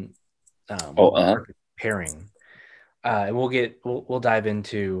one perfect pairing. And we'll dive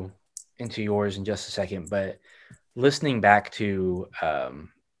into yours in just a second, but listening back to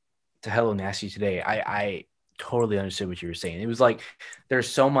Hello Nasty today, I totally understood what you were saying. It was like there's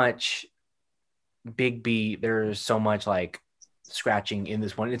so much big beat, there's so much like scratching in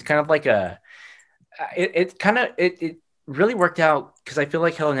this one. It's kind of like it really worked out because I feel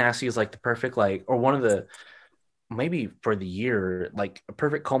like Hello Nasty is like the perfect or one of the, maybe for the year, like a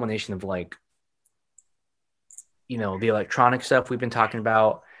perfect culmination of like the electronic stuff we've been talking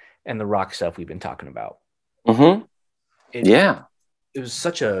about and the rock stuff we've been talking about. Mm-hmm. It's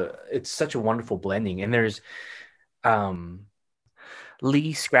such a wonderful blending. And there's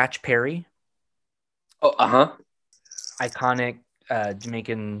Lee Scratch Perry. Iconic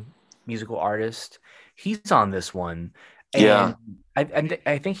Jamaican musical artist. He's on this one. And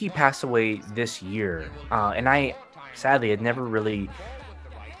I think he passed away this year. And I sadly had never really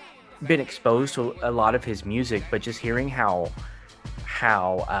been exposed to a lot of his music, but just hearing how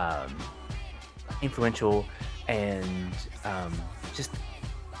influential and just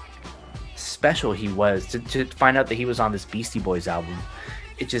special he was, to find out that he was on this Beastie Boys album,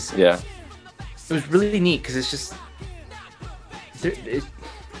 it was really neat because it's just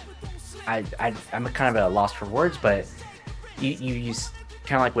I'm kind of at a loss for words, but you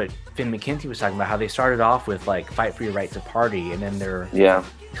kind of like what Finn McKenty was talking about, how they started off with like Fight for Your Right to Party, and then they're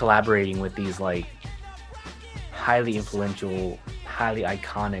collaborating with these like highly influential, highly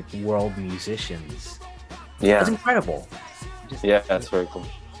iconic world musicians. It's incredible. That's very cool.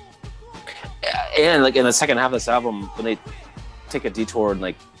 And like in the second half of this album, when they take a detour and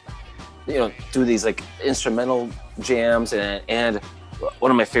like do these like instrumental jams, and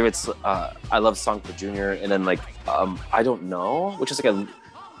one of my favorites, I love Song for Junior, and then like I Don't Know, which is like a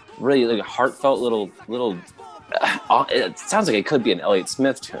really like heartfelt little it sounds like it could be an Elliott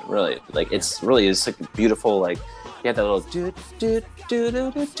Smith tune, really. Like it's like beautiful, like you have that little do do do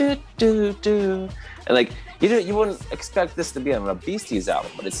do do do do, and like you wouldn't expect this to be on a Beasties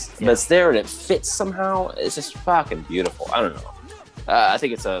album, but it's there and it fits somehow. It's just fucking beautiful. I don't know. I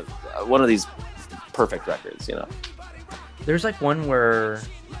think it's one of these perfect records, There's like one where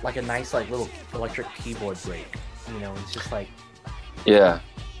like a nice like little electric keyboard break, it's just like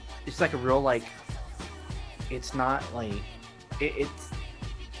it's like a real like, it's not like it's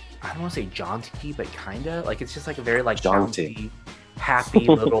I don't want to say jaunty, but kinda like it's just like a very like jaunty, happy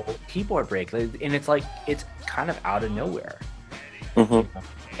little keyboard break, and it's like it's kind of out of nowhere.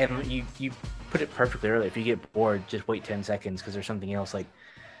 And you put it perfectly early. If you get bored, just wait 10 seconds because there's something else. Like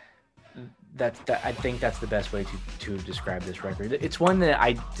that I think that's the best way to describe this record. It's one that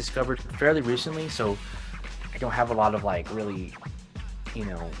I discovered fairly recently, so I don't have a lot of like really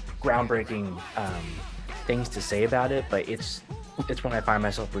groundbreaking things to say about it, but it's one I find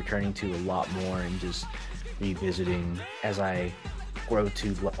myself returning to a lot more and just revisiting as I grow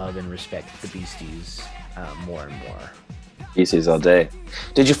to love and respect the Beasties more and more. Beasties all day.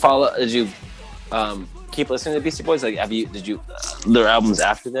 Did you keep listening to the Beastie Boys? Like, did you their albums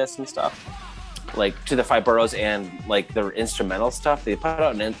after this and stuff? Like To the Five Boroughs and like their instrumental stuff? They put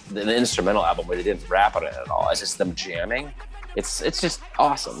out an instrumental album where they didn't rap on it at all. It's just them jamming. It's just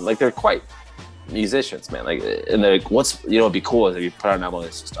awesome. Like they're quite musicians, man. Like, and they're like, what's, it'd be cool if you put out an album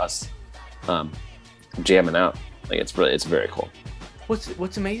that's just us jamming out. Like, it's very cool.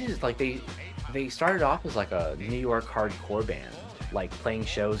 What's amazing is like they started off as like a New York hardcore band, like playing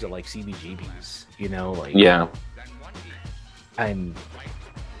shows at like CBGBs, like Yeah. And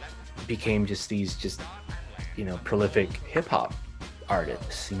became just these prolific hip hop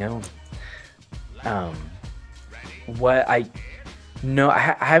artists, what I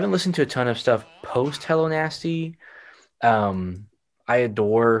haven't listened to a ton of stuff post Hello Nasty. I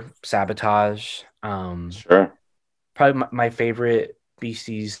adore Sabotage. Sure. Probably my favorite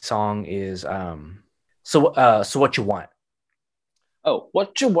Beasties song is so What You Want. Oh,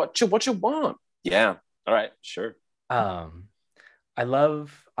 what you want? Yeah. All right. Sure. I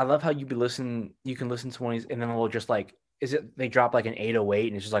love how you can listen to one of these and then it'll just like, they drop like an 808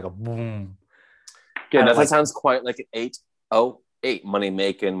 and it's just like a boom. Yeah, that sounds quite like an 808 money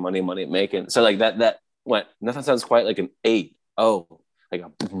making. So like that went, nothing sounds quite like an 80, like a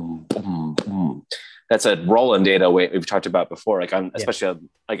boom, boom, boom. That's a Roland data we've talked about before, like especially on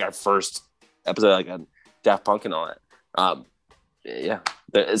like our first episode, like on Daft Punk and all that. Yeah,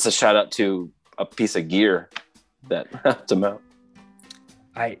 it's a shout out to a piece of gear that helped them out.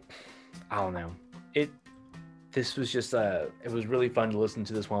 I don't know. This was just it was really fun to listen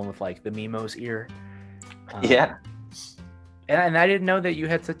to this one with like the Mimos ear. Yeah. And I didn't know that you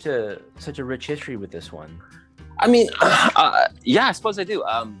had such a rich history with this one. I mean, yeah, I suppose I do.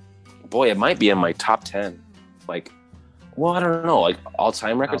 Boy, it might be in my top 10. Like, well, I don't know, like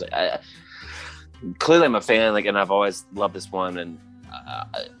all-time records. Clearly, I'm a fan, like, and I've always loved this one. And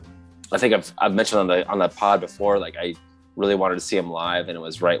I think I've mentioned on the pod before, like I really wanted to see him live, and it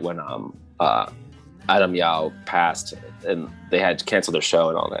was right when Adam Yao passed, and they had to cancel their show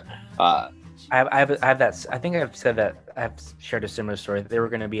and all that. I have that. I think I've said that. I've shared a similar story. They were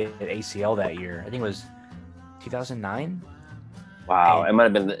going to be at ACL that year. I think it was 2009. Wow, it might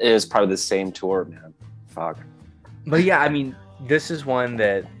have been. It was probably the same tour, man. Fuck. But yeah, I mean, this is one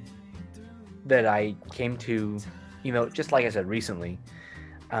that I came to, just like I said recently,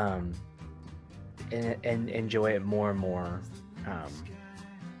 and enjoy it more and more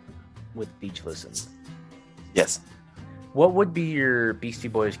with each listen. Yes. What would be your Beastie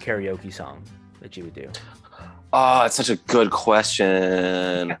Boys karaoke song that you would do? Oh, it's such a good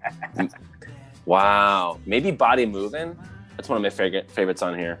question. Wow. Maybe Body Movin'. That's one of my favorites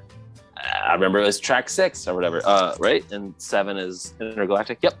on here. I remember it was track 6 or whatever. Right? And 7 is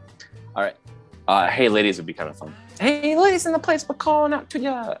Intergalactic. Yep. All right. Hey Ladies would be kind of fun. Hey ladies in the place, we're calling out to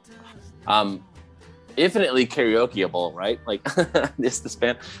ya. Infinitely karaokeable, right? Like this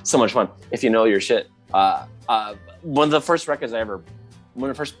band, so much fun. If you know your shit. One of the first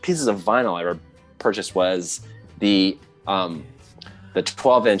pieces of vinyl I ever purchased was the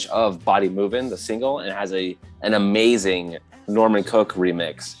 12-inch of Body Movin', the single, and it has an amazing Norman Cook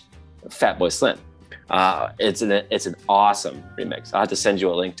remix, Fatboy Slim. It's an awesome remix. I'll have to send you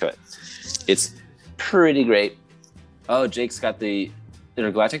a link to it. It's pretty great. Oh, Jake's got the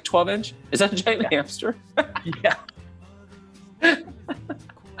Intergalactic 12-inch. Is that a giant hamster? Yeah.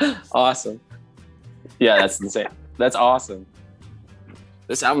 Awesome. Yeah, that's insane. That's awesome.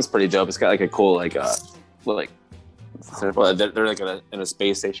 This album's pretty dope. It's got like a cool they're like in a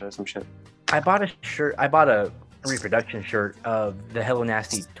space station or some shit. I bought a shirt. I bought a reproduction shirt of the Hello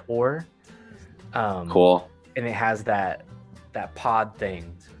Nasty tour. Cool. And it has that pod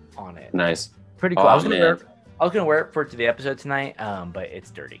thing on it. Nice. Pretty cool. I was gonna wear it for the episode tonight, but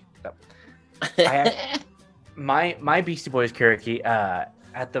it's dirty. So. My Beastie Boys karaoke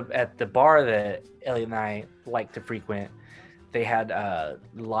at the bar that Elliot and I like to frequent. They had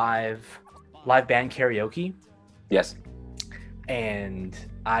live band karaoke. Yes. And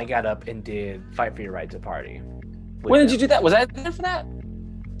I got up and did "Fight for Your Right to Party." When did you do that? Was I there for that?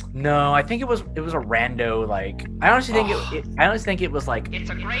 No, I think it was a rando. Like I honestly think it was like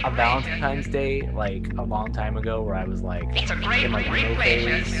a Valentine's Day, like a long time ago, where I was like in like no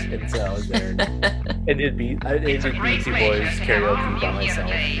phase, and so I was there. And it'd be Beastie Boys karaoke by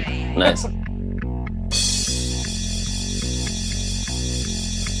myself. Nice.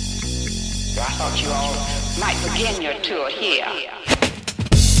 I thought you all might begin your tour here.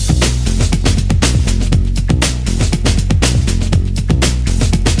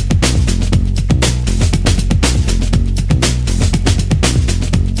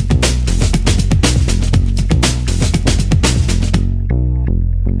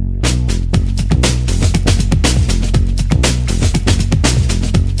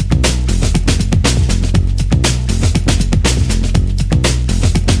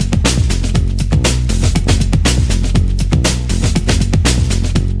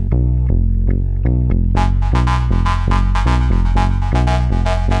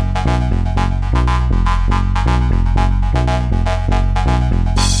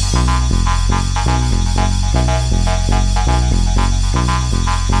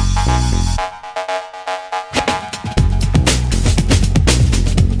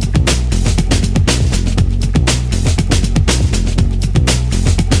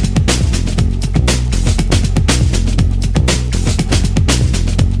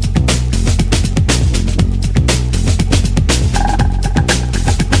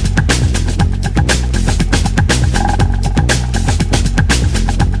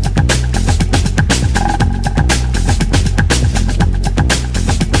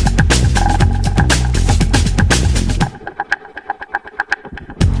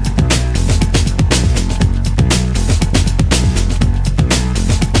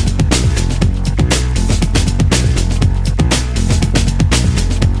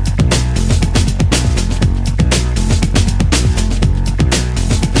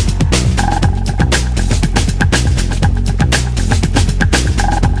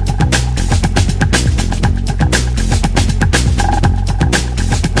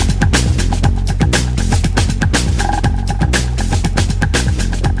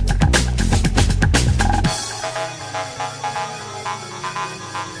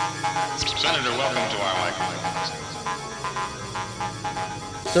 Senator, welcome to our microphone.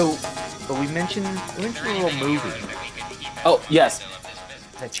 So, but we mentioned a little movie Oh yes,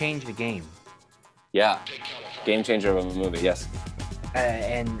 that changed the game, yeah, game changer of a movie. Yes,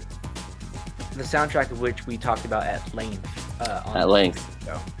 and the soundtrack of which we talked about at length. at length.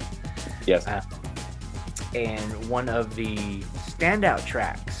 Show. Yes, And one of the standout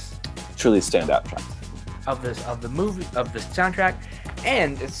tracks truly standout track. of the movie of the soundtrack,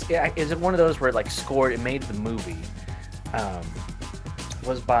 and is it one of those where it like scored, it made the movie,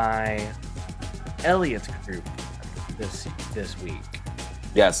 was by Elliot's group this week.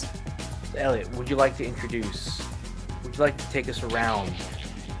 Yes. Elliot, would you like to take us around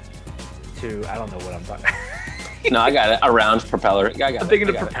to, I don't know what I'm talking. No, I got it. A round propeller. I got I'm it. thinking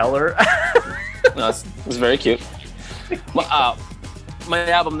I of got it. Propeller. No, it's very cute. My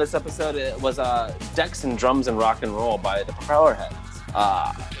album this episode was Decks and Drums and Rock and Roll by the Propeller Heads.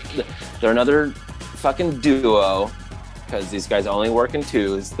 They're another fucking duo because these guys only work in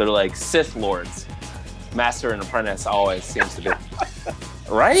twos. They're like Sith Lords. Master and Apprentice always seems to be.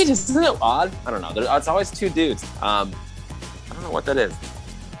 Right? Isn't it odd? I don't know. It's always two dudes. I don't know what that is.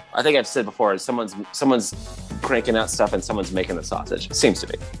 I think I've said before, someone's cranking out stuff and someone's making the sausage. Seems to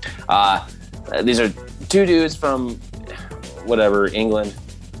be. These are two dudes from whatever, England,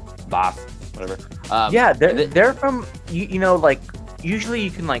 Bath, whatever. Yeah, they're from, you know, like, usually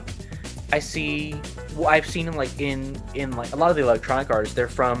you can, like, I've seen them like in like a lot of the electronic artists, they're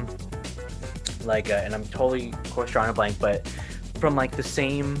from like and I'm totally, of course, drawing a blank, but from like the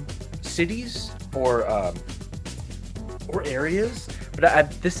same cities or areas.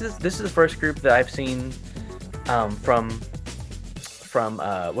 But this is the first group that I've seen from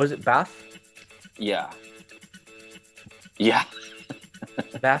what is it, Bath? Yeah.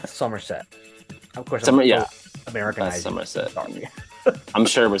 Bath, Somerset. Of course, Yeah. Americanized. That's Somerset. Sorry. I'm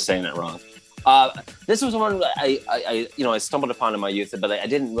sure we're saying it wrong. This was one that I stumbled upon in my youth, but I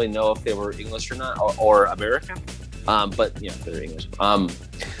didn't really know if they were English or not, or American. But yeah, they're English.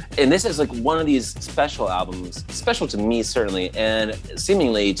 And this is like one of these special albums, special to me certainly, and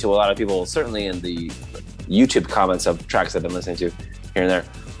seemingly to a lot of people, certainly in the YouTube comments of tracks I've been listening to here and there,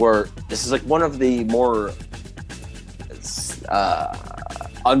 where this is like one of the more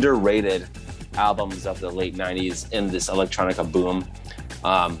underrated albums of the late 90s in this electronica boom,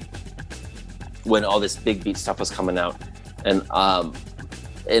 when all this big beat stuff was coming out. And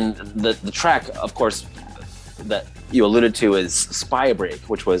the track, of course, that you alluded to is Spy Break,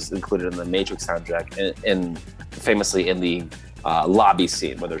 which was included in the Matrix soundtrack and famously in the lobby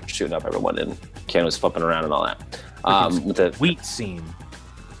scene where they're shooting up everyone and Keanu's flipping around and all that. With the Wheat scene.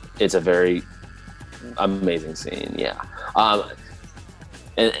 It's a very amazing scene, yeah.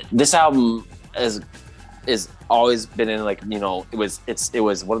 And this album is always been in, like, you know, it was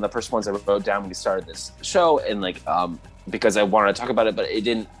one of the first ones I wrote down when we started this show, and like because I wanted to talk about it, but it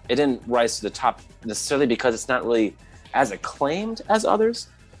didn't rise to the top necessarily because it's not really as acclaimed as others,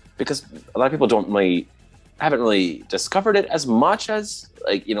 because a lot of people haven't really discovered it as much as,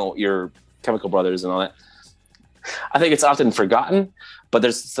 like, you know, your Chemical Brothers and all that. I think it's often forgotten, but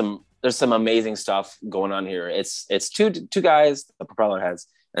there's some amazing stuff going on here. It's two guys, the Propeller Heads,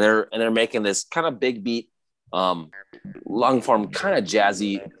 and they're making this kind of big beat, long form, kind of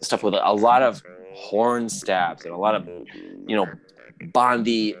jazzy stuff with a lot of horn stabs and a lot of, you know,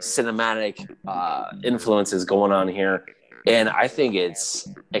 Bondy cinematic influences going on here, and I think it's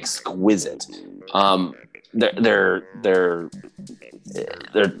exquisite. they're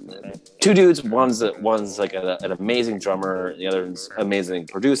two dudes. One's like an amazing drummer, the other's amazing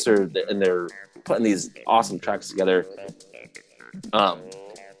producer, and they're putting these awesome tracks together.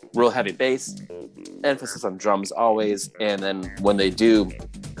 Real heavy bass, emphasis on drums always, and then when they do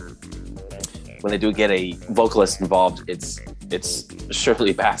get a vocalist involved, it's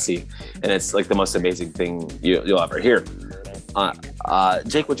Shirley Bassey, and it's like the most amazing thing you'll ever hear.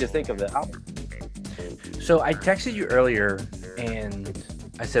 Jake, what'd you think of the album? So I texted you earlier, and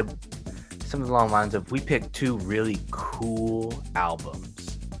I said something along the lines of, we picked two really cool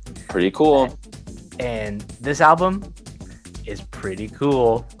albums. Pretty cool. And this album is pretty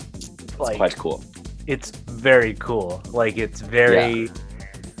cool. It's quite cool. It's very cool. Like, it's very...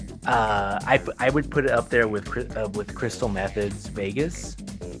 Yeah. I would put it up there with Crystal Method's Vegas.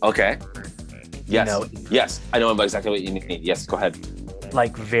 Okay. Yes. You know, yes. I know exactly what you mean. Yes, go ahead.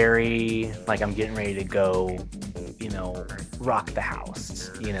 Like, very, like, I'm getting ready to go, you know, rock the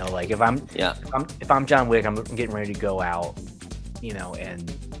house. You know, like, if I'm John Wick, I'm getting ready to go out, you know,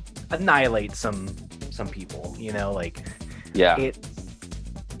 and annihilate some people, you know, like, yeah.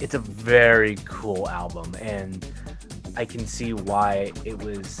 It's a very cool album, and I can see why it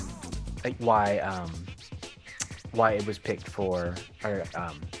was like why it was picked for, or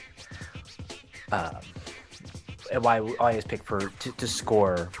why it's picked for to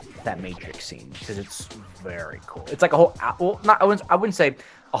score that Matrix scene, because it's very cool. It's like a whole I wouldn't say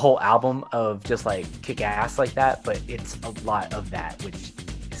a whole album of just like kick ass like that, but it's a lot of that, which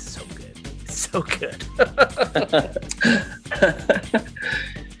is so good. It's so good.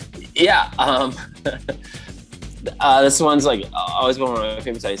 Yeah. This one's like always been one of my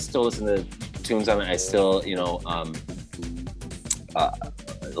favorites. I still listen to tunes on it. I still, you know,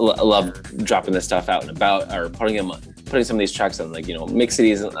 love dropping this stuff out and about, or putting some of these tracks on, like, you know, mix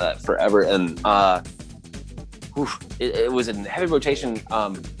cities forever. And it was in heavy rotation.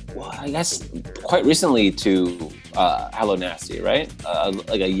 Well, I guess quite recently to Hello Nasty, right?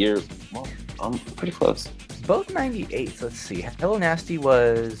 Like a year. Well, I'm pretty close. Both 98s. Let's see. Hello Nasty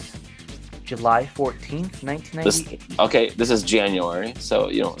was July 14th, 1998. This is January, so,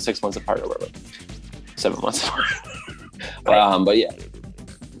 you know, 6 months apart or whatever. 7 months apart. But yeah.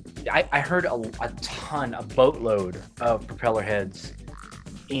 I heard a boatload of Propeller Heads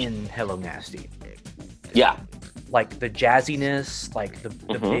in Hello Nasty. Yeah. Like the jazziness, like the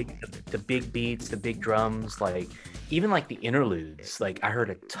big beats, the big drums, like even like the interludes. Like, I heard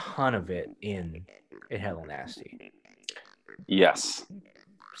a ton of it in Hello Nasty. Yes.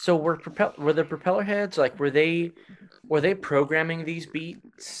 So were the Propeller Heads, like, were they programming these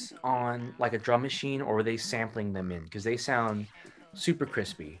beats on like a drum machine, or were they sampling them in? Because they sound super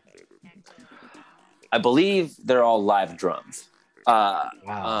crispy. I believe they're all live drums.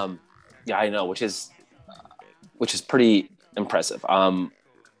 Wow. Yeah, I know, which is pretty impressive.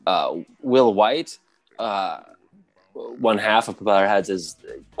 Will White, one half of Propeller Heads, is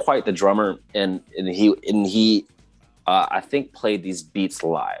quite the drummer, and he I think played these beats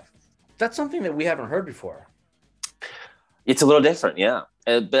live. That's something that we haven't heard before. It's a little different, yeah.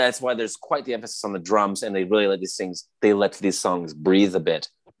 But that's why there's quite the emphasis on the drums, and they really let these songs breathe a bit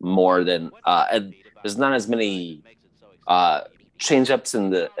more than and there's not as many change ups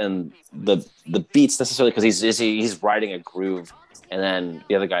in the beats necessarily, because he's riding a groove, and then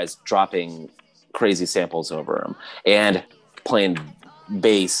the other guy's dropping crazy samples over him and playing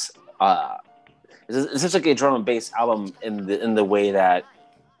bass. It's such like a drum and bass album in the way that,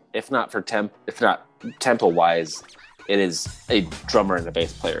 if not tempo wise, it is a drummer and a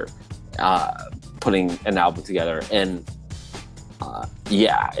bass player putting an album together, and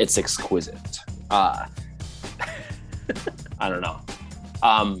yeah, it's exquisite. I don't know.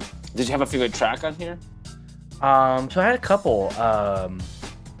 Did you have a favorite track on here? So I had a couple, and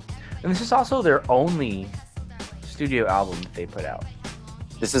this is also their only studio album that they put out.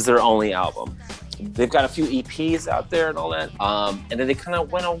 This is their only album. They've got a few EPs out there and all that, and then they kind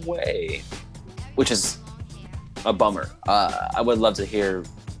of went away, which is a bummer. I would love to hear,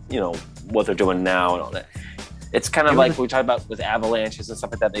 you know, what they're doing now and all that. It's kind of like we talked about with avalanches and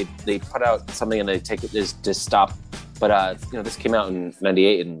stuff like that. They put out something and they take it, just stop. But you know, this came out in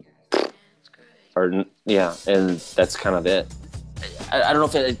 '98, and that's kind of it. I don't know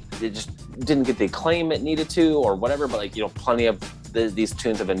if it just didn't get the acclaim it needed to or whatever, but, like, you know, plenty of these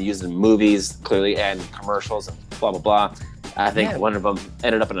tunes have been used in movies, clearly, and commercials and blah, blah, blah. I think one of them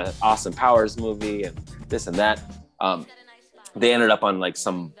ended up in an Austin Powers movie and this and that. They ended up on, like,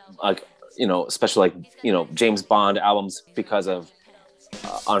 some, like, you know, special, like, you know, James Bond albums because of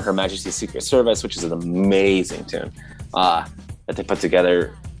On Her Majesty's Secret Service, which is an amazing tune that they put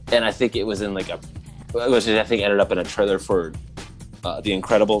together. And I think it was in, like, which I think ended up in a trailer for The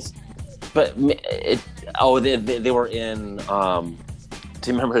Incredibles. But they were in. Do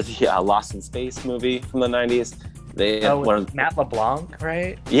you remember the Lost in Space movie from the 90s? Matt LeBlanc,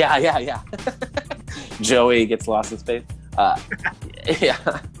 right? Yeah. Joey gets lost in space. Yeah.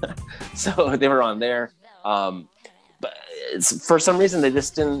 So they were on there. But for some reason they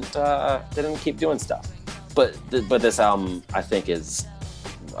just didn't keep doing stuff. But this album I think is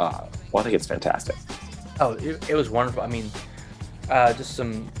I think it's fantastic. Oh, it was wonderful. I mean, just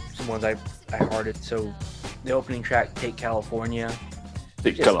some ones I hearted. So the opening track, Take California.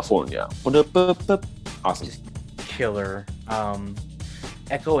 California. Awesome. Just killer.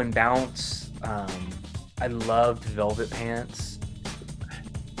 Echo and Bounce. I loved Velvet Pants.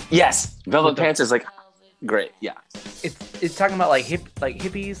 Yes, Velvet Pants is like great. Yeah. It's talking about like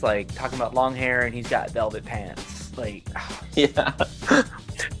hippies, like talking about long hair, and he's got velvet pants. Like, yeah.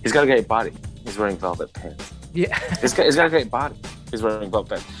 He's got a great body. He's wearing velvet pants. Yeah. He's got a great body. He's wearing velvet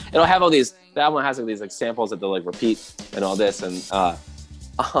pants. It'll have all these. The album has like these like samples that they'll like repeat and all this, and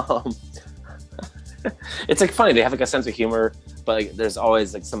it's like funny. They have like a sense of humor, but like there's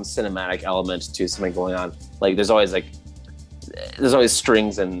always like some cinematic element to something going on. Like there's always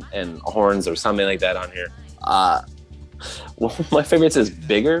strings and horns or something like that on here. Well, my favorites is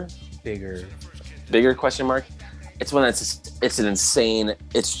Bigger question mark. It's when it's an insane.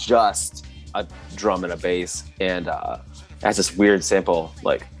 It's just a drum and a bass, and it has this weird sample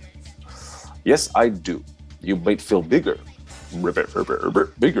like, yes, I do. You might feel bigger,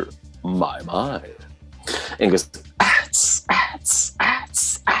 bigger, my mind. And it goes,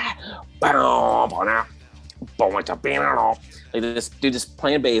 like this dude just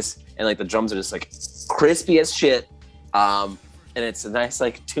playing bass, and like the drums are just like crispy as shit. And it's a nice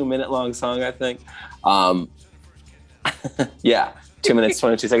like 2-minute long song, I think. Yeah, 2 minutes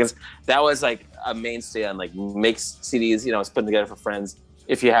 22 seconds. That was like a mainstay on like mix CDs. You know, it's putting together for friends.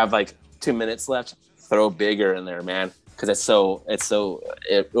 If you have like 2 minutes left, throw Bigger in there, man, because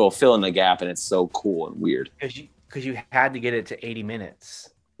it will fill in the gap, and it's so cool and weird. Because you had to get it to 80 minutes.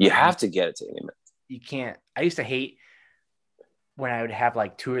 You have to get it to 80 minutes. You can't. I used to hate when I would have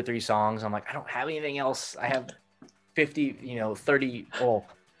like 2 or 3 songs. I'm like, I don't have anything else. I have 50, 30,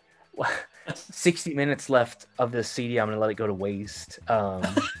 60 minutes left of this CD. I'm going to let it go to waste. God,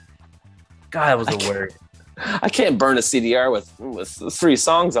 that was the word. I can't burn a CDR with 3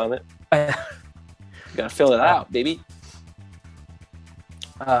 songs on it. You got to fill it out, baby.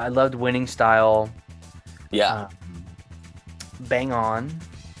 I loved Winning Style. Yeah. Bang On.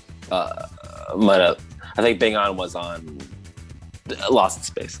 I think Bang On was on Lost in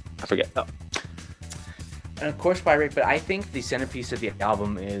Space. I forget. Oh. And of course, by Rick, but I think the centerpiece of the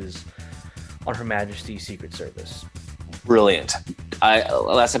album is On Her Majesty's Secret Service. Brilliant.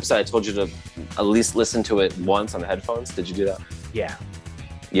 Last episode I told you to at least listen to it once on the headphones. Did you do that? Yeah.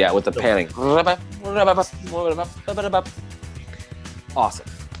 Yeah, with the panning. Awesome.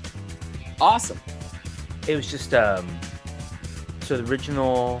 It was just so the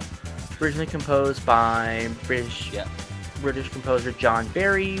originally composed by British composer John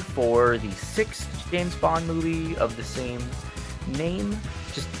Barry for the 6th James Bond movie of the same name.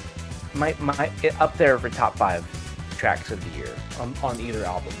 Just my up there for top 5 tracks of the year on either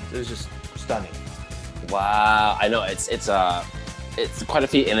album. It was just stunning. Wow, I know it's quite a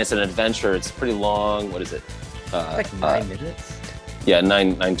feat, and it's an adventure. It's pretty long. What is it? Like 9 minutes. Yeah,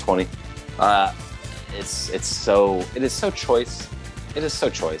 9:20. It is so choice. It is so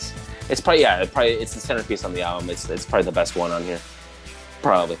choice. It's probably it's the centerpiece on the album. It's probably the best one on here.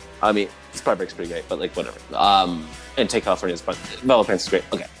 Probably. I mean, Spy Break's pretty great, but like whatever. And Take California is fun. Velvet Pants is great.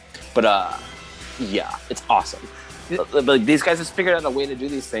 Okay, but yeah, it's awesome. But like, these guys just figured out a way to do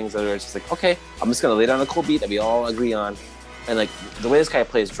these things that are just like, okay, I'm just gonna lay down a cool beat that we all agree on, and like the way this guy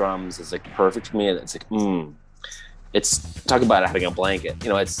plays drums is like perfect for me, and it's like, it's talk about having a blanket.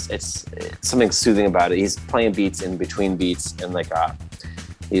 It's something soothing about it. He's playing beats in between beats, and like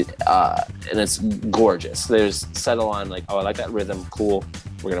and it's gorgeous. There's settle on like, oh, I like that rhythm, cool.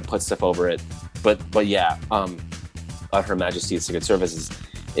 We're gonna put stuff over it, but yeah, Her Majesty's Secret Service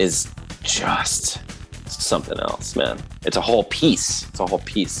is just something else, man. It's a whole piece.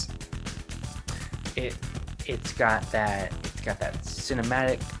 It's got that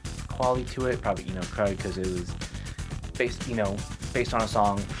cinematic quality to it. Probably because it was based on a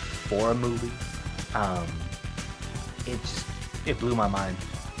song for a movie. It blew my mind.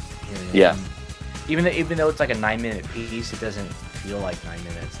 Yeah. Even though it's like a 9-minute piece, it doesn't feel like 9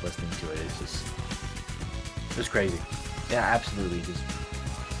 minutes listening to it. It was crazy. Yeah, absolutely, just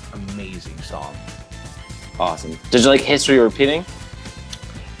amazing song. Awesome. Did you like History Repeating?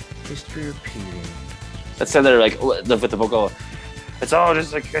 History Repeating. Let's say they're like with the vocal. It's all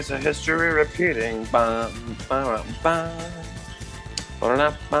just a case of history repeating. Bum, bum, bum.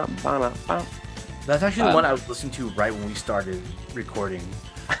 Ba-da-da-bum, That's actually the one I was listening to right when we started recording.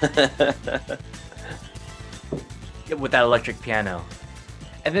 With that electric piano.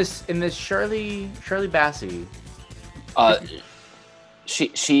 And this Shirley Bassey.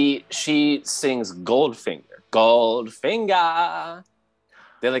 She sings Goldfinger.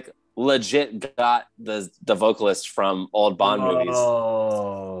 They like legit got the vocalist from old Bond movies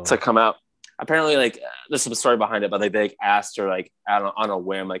to come out. Apparently, like there's some story behind it, but like they asked her like on a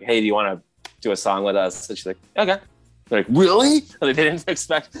whim, like, "Hey, do you want to do a song with us?" And she's like, "Okay." They're like, "Really?" And they didn't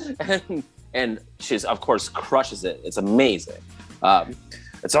expect, and she's of course crushes it. It's amazing.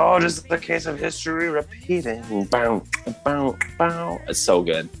 It's all just a case of history repeating. Bow, bow, bow. It's so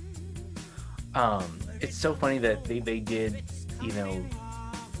good. It's so funny that they did, you know,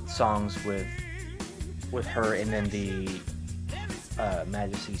 songs with her and then the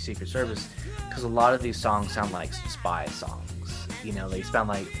Majesty Secret Service, because a lot of these songs sound like spy songs. You know, they sound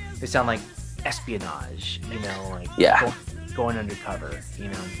like espionage. You know, like going undercover. You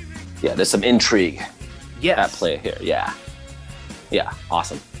know. Yeah, there's some intrigue. Yes. At play here. Yeah,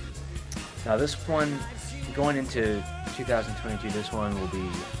 awesome. Now this one, going into 2022, this one will be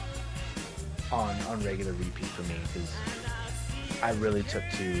on regular repeat for me because I really took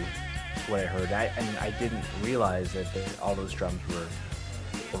to what I heard. I didn't realize that all those drums were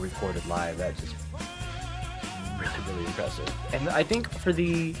recorded live. That's just really impressive. And I think for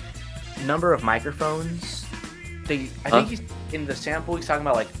the number of microphones, I think he's in the sample. He's talking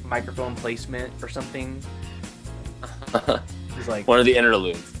about like microphone placement or something. He's like one of the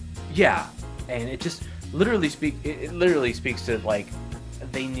interludes. Yeah, and it just literally speaks to like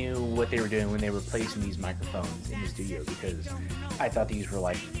they knew what they were doing when they were placing these microphones in the studio, because I thought these were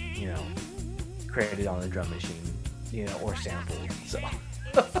like, you know, created on a drum machine, you know, or sampled. So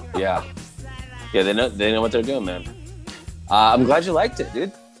yeah, they know what they're doing, man. I'm glad you liked it,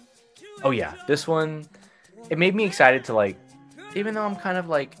 dude. Oh yeah, this one, it made me excited to like, even though I'm kind of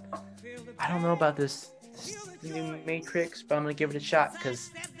like, I don't know about this new Matrix, but I'm gonna give it a shot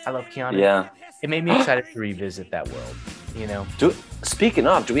because I love Keanu. Yeah, it made me excited to revisit that world. You know. Speaking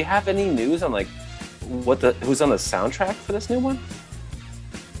of, do we have any news on like who's on the soundtrack for this new one?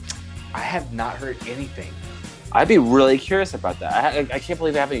 I have not heard anything. I'd be really curious about that. I can't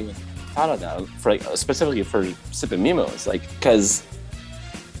believe I haven't even thought of that for like specifically for Sip and Mimos, like because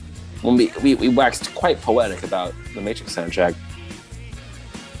when we waxed quite poetic about the Matrix soundtrack.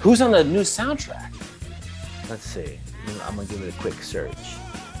 Who's on the new soundtrack? Let's see. I'm gonna give it a quick search.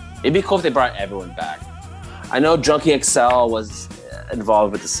 It'd be cool if they brought everyone back. I know Junkie XL was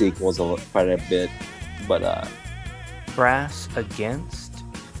involved with the sequels quite a bit, but Brass Against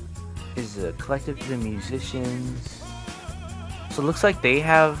is a collective of musicians. So it looks like they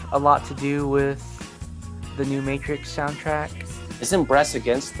have a lot to do with the new Matrix soundtrack. Isn't Brass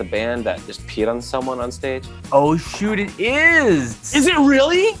Against the band that just peed on someone on stage? Oh shoot, it is! Is it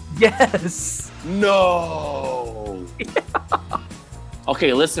really? Yes! No! Yeah.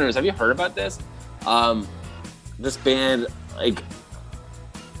 Okay, listeners, have you heard about this? This band, like,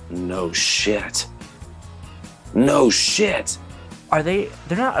 no shit. Are they?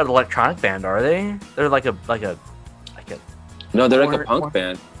 They're not an electronic band, are they? They're like a. No, they're like a punk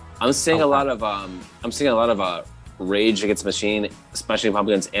band. I'm seeing a lot of Rage Against the Machine, Smashing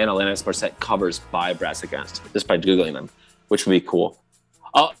Pumpkins, and Alanis Morissette covers by Brass Against, just by googling them, which would be cool.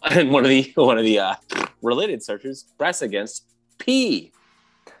 Oh, and one of the related searches, Brass Against P.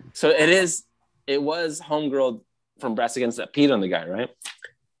 So it was Homegirl from Brass Against that peed on the guy, right?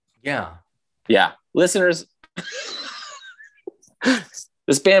 Yeah. Listeners,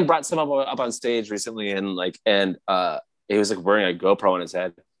 this band brought someone up on stage recently, and he was like wearing a GoPro on his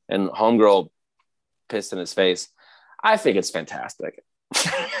head, and Homegirl pissed in his face. I think it's fantastic.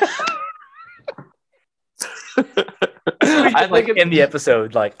 I think in the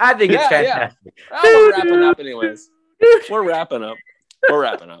episode, I think it's fantastic. Yeah. We're wrapping up anyways. We're wrapping up.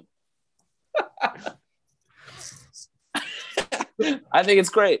 I think it's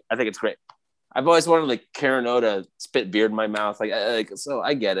great. I've always wanted like Karen O to spit beard in my mouth. So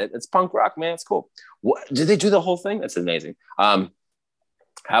I get it. It's punk rock, man. It's cool. What did they do the whole thing? That's amazing. How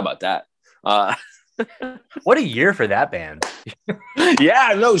about that? What a year for that band.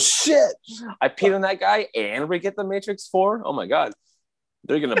 Yeah, no shit. I peed on that guy and we get the Matrix 4. Oh my god.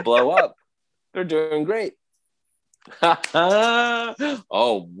 They're gonna blow up. They're doing great.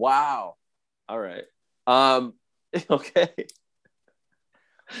 Oh wow. All right. Okay.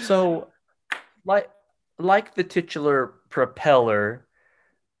 So like the titular propeller,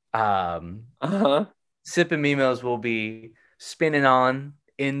 Sip and Mimos will be spinning on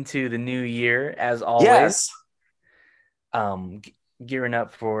into the new year as always. Yes. Gearing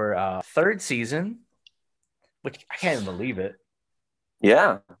up for third season, which I can't even believe it.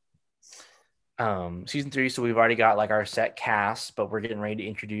 Yeah. Season 3, so we've already got like our set cast, but we're getting ready to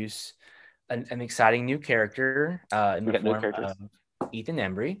introduce an exciting new character in the form of Ethan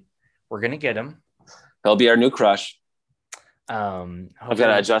Embry. We're gonna get him. He'll be our new crush. I've got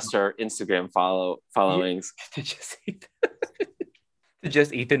to adjust our Instagram followings to just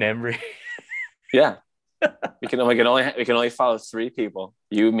Ethan Embry. Yeah, we can only follow 3 people: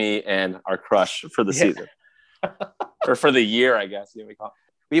 you, me, and our crush for the season, or for the year, I guess. I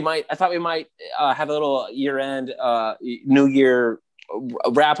thought we might have a little year-end, New Year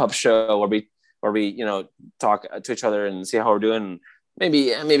wrap-up show where we talk to each other and see how we're doing.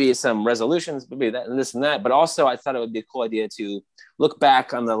 Maybe some resolutions, maybe that and this and that. But also, I thought it would be a cool idea to look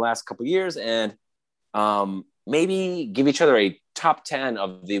back on the last couple of years and maybe give each other a top 10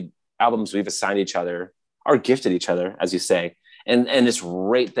 of the albums we've assigned each other or gifted each other, as you say, and just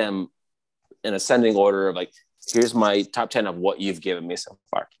rate them in ascending order of like, here's my top 10 of what you've given me so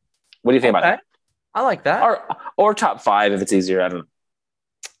far. What do you think about that? I like that. Or top 5 if it's easier. I don't know.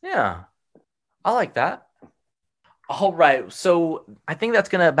 Yeah, I like that. All right, so I think that's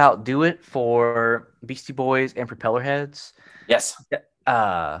gonna about do it for Beastie Boys and Propellerheads. Yes.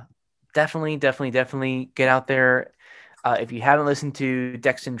 Definitely get out there. If you haven't listened to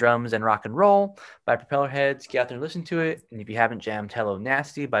Dexton Drums and Rock and Roll by Propellerheads, get out there and listen to it. And if you haven't jammed Hello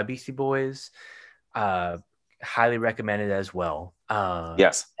Nasty by Beastie Boys, highly recommend it as well.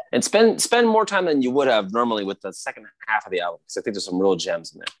 Yes. And spend more time than you would have normally with the second half of the album, because I think there's some real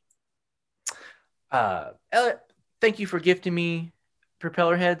gems in there. Elliot, thank you for gifting me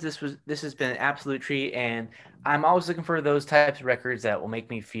Propellerheads. This has been an absolute treat, and I'm always looking for those types of records that will make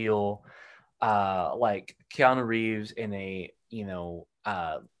me feel like Keanu Reeves in a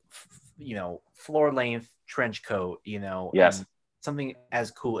floor length trench coat. Yes, something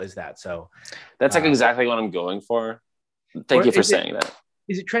as cool as that. So that's like exactly what I'm going for. Thank you for saying that.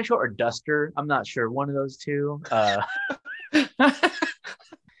 Is it trench coat or duster? I'm not sure. One of those two. I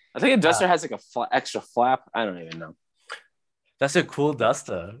think a duster has like a extra flap. I don't even know. That's a cool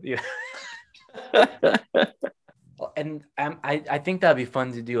duster. Yeah. And I think that'd be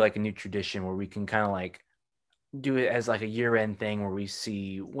fun to do, like a new tradition where we can kind of like do it as like a year-end thing where we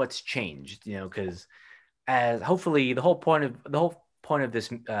see what's changed, because as hopefully the whole point of this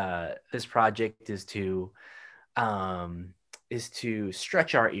this project is to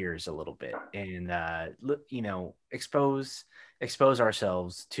stretch our ears a little bit and expose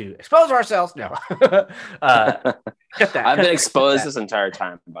ourselves. No. I've been exposed this entire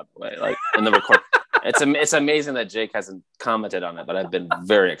time, by the way, like in the record. It's amazing that Jake hasn't commented on it, but I've been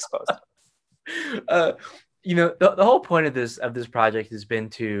very exposed. The whole point of this project has been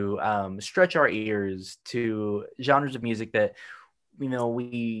to stretch our ears to genres of music that we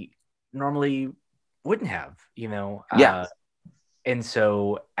normally wouldn't have. Yeah. And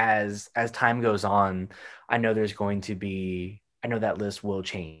so as time goes on, I know that list will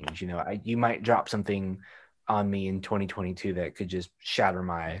change. You might drop something on me in 2022 that could just shatter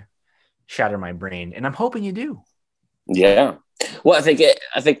my brain, and I'm hoping you do. Yeah. Well, I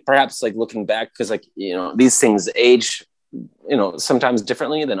think perhaps like looking back, because like these things age sometimes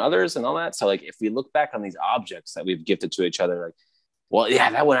differently than others and all that. So like if we look back on these objects that we've gifted to each other, like, well, yeah,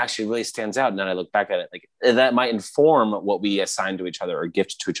 that one actually really stands out. And then I look back at it, like that might inform what we assign to each other or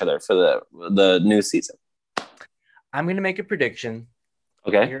gift to each other for the new season. I'm going to make a prediction.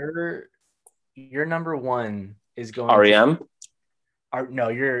 Okay. Your number one is going REM. No,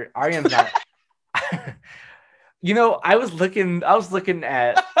 your REM's not. I was looking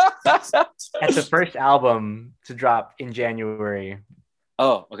at the first album to drop in January.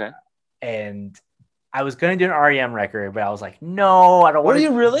 Oh, okay. And I was going to do an REM record, but I was like, no, I don't want to. Were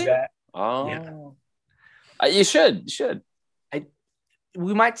you really? That. Oh, yeah. You should.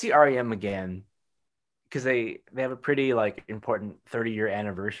 We might see REM again because they have a pretty like important 30-year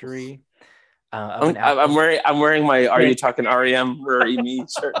anniversary. I'm wearing my "Are You Talking REM" me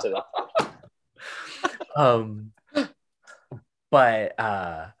shirt today. But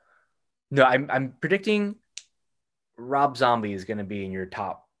no, I'm predicting Rob Zombie is going to be in your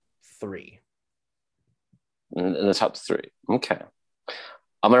top 3. In the top 3, okay.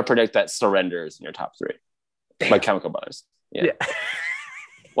 I'm going to predict that "Surrender" is in your top 3 by Chemical Brothers. Yeah.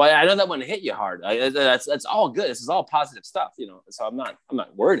 Well, I know that one hit you hard. That's all good. This is all positive stuff, So I'm not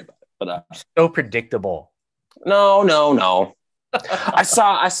worried about it. But so predictable. No. I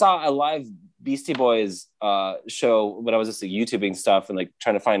saw a live Beastie Boys show when I was just like YouTubing stuff and like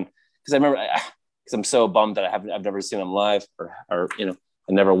trying to find, because I remember because I'm so bummed that I've never seen them live, or you know,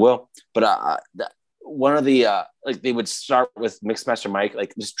 I never will. But one of the like they would start with Mixmaster Mike,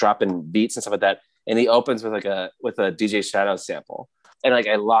 like just dropping beats and stuff like that, and he opens with a DJ Shadow sample, and like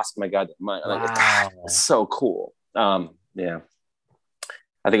I lost my goddamn mind. Like, Wow. it's so cool. Yeah,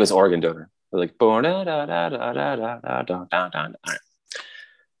 I think it was Organ Donor. Like,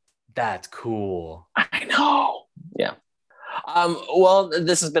 That's cool. I know. Yeah. Well,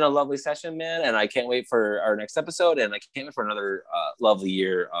 this has been a lovely session, man, and I can't wait for our next episode, and I can't wait for another lovely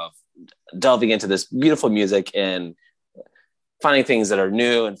year of delving into this beautiful music and finding things that are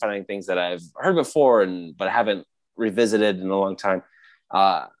new and finding things that I've heard before but I haven't revisited in a long time.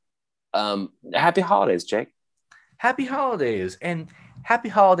 Happy holidays, Jake. Happy holidays, and happy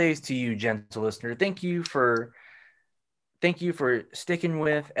holidays to you, gentle listener. Thank you for sticking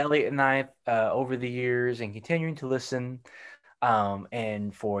with Elliot and I over the years and continuing to listen,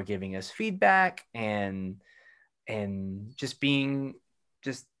 and for giving us feedback and just being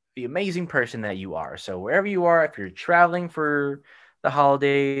just the amazing person that you are. So wherever you are, if you're traveling for the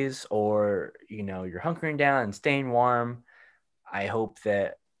holidays or you're hunkering down and staying warm, I hope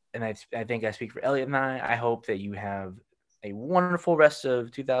that, and I think I speak for Elliot and I hope that you have a wonderful rest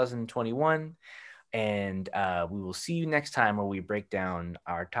of 2021. And we will see you next time where we break down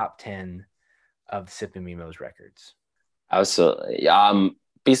our top 10 of the Sippin' Mimos records. Absolutely.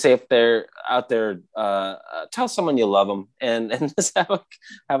 Be safe out there. Tell someone you love them, and just have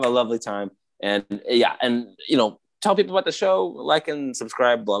a lovely time. And yeah, and tell people about the show, like and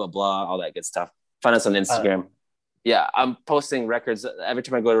subscribe, blah blah blah, all that good stuff. Find us on Instagram. Yeah, I'm posting records every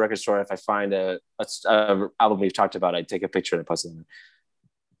time I go to a record store. If I find a album we've talked about, I take a picture and I post it,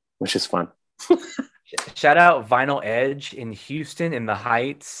 which is fun. Shout out Vinyl Edge in Houston in the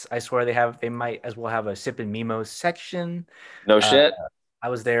Heights. I swear they might as well have a Sippin' Mimos section. No shit. I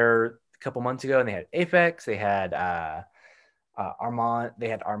was there a couple months ago and they had Aphex. They had Armand. They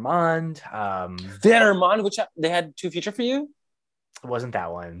had Armand. They had Armand, which they had to feature for you. It wasn't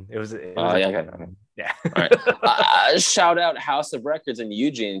that one. It was. Okay. Yeah. All right. Shout out House of Records in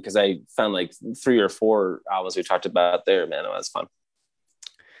Eugene, because I found like 3 or 4 albums we talked about there. Man, it was fun.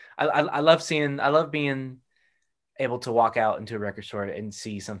 I love being able to walk out into a record store and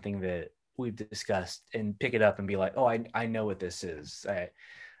see something that we've discussed and pick it up and be like, oh, I know what this is. A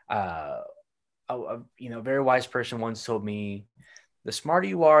very wise person once told me, the smarter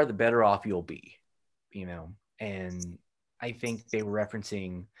you are, the better off you'll be, and I think they were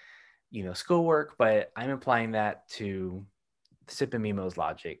referencing, schoolwork, but I'm applying that to Sippin' Mimos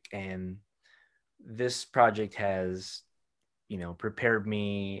logic. And this project has, prepared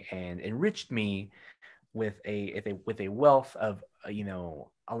me and enriched me with a wealth of,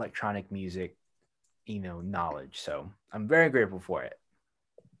 electronic music, knowledge. So I'm very grateful for it.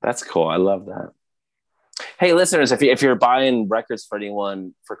 That's cool. I love that. Hey, listeners, if you're buying records for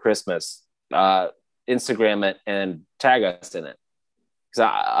anyone for Christmas, Instagram it and tag us in it, because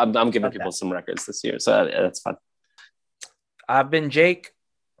I'm giving people some records this year, so that's fun. I've been Jake.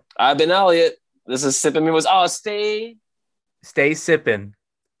 I've been Elliot. This is Sippin' Mimos. Stay sippin'.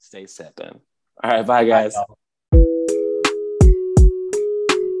 Stay sippin'. All right, bye guys. Bye,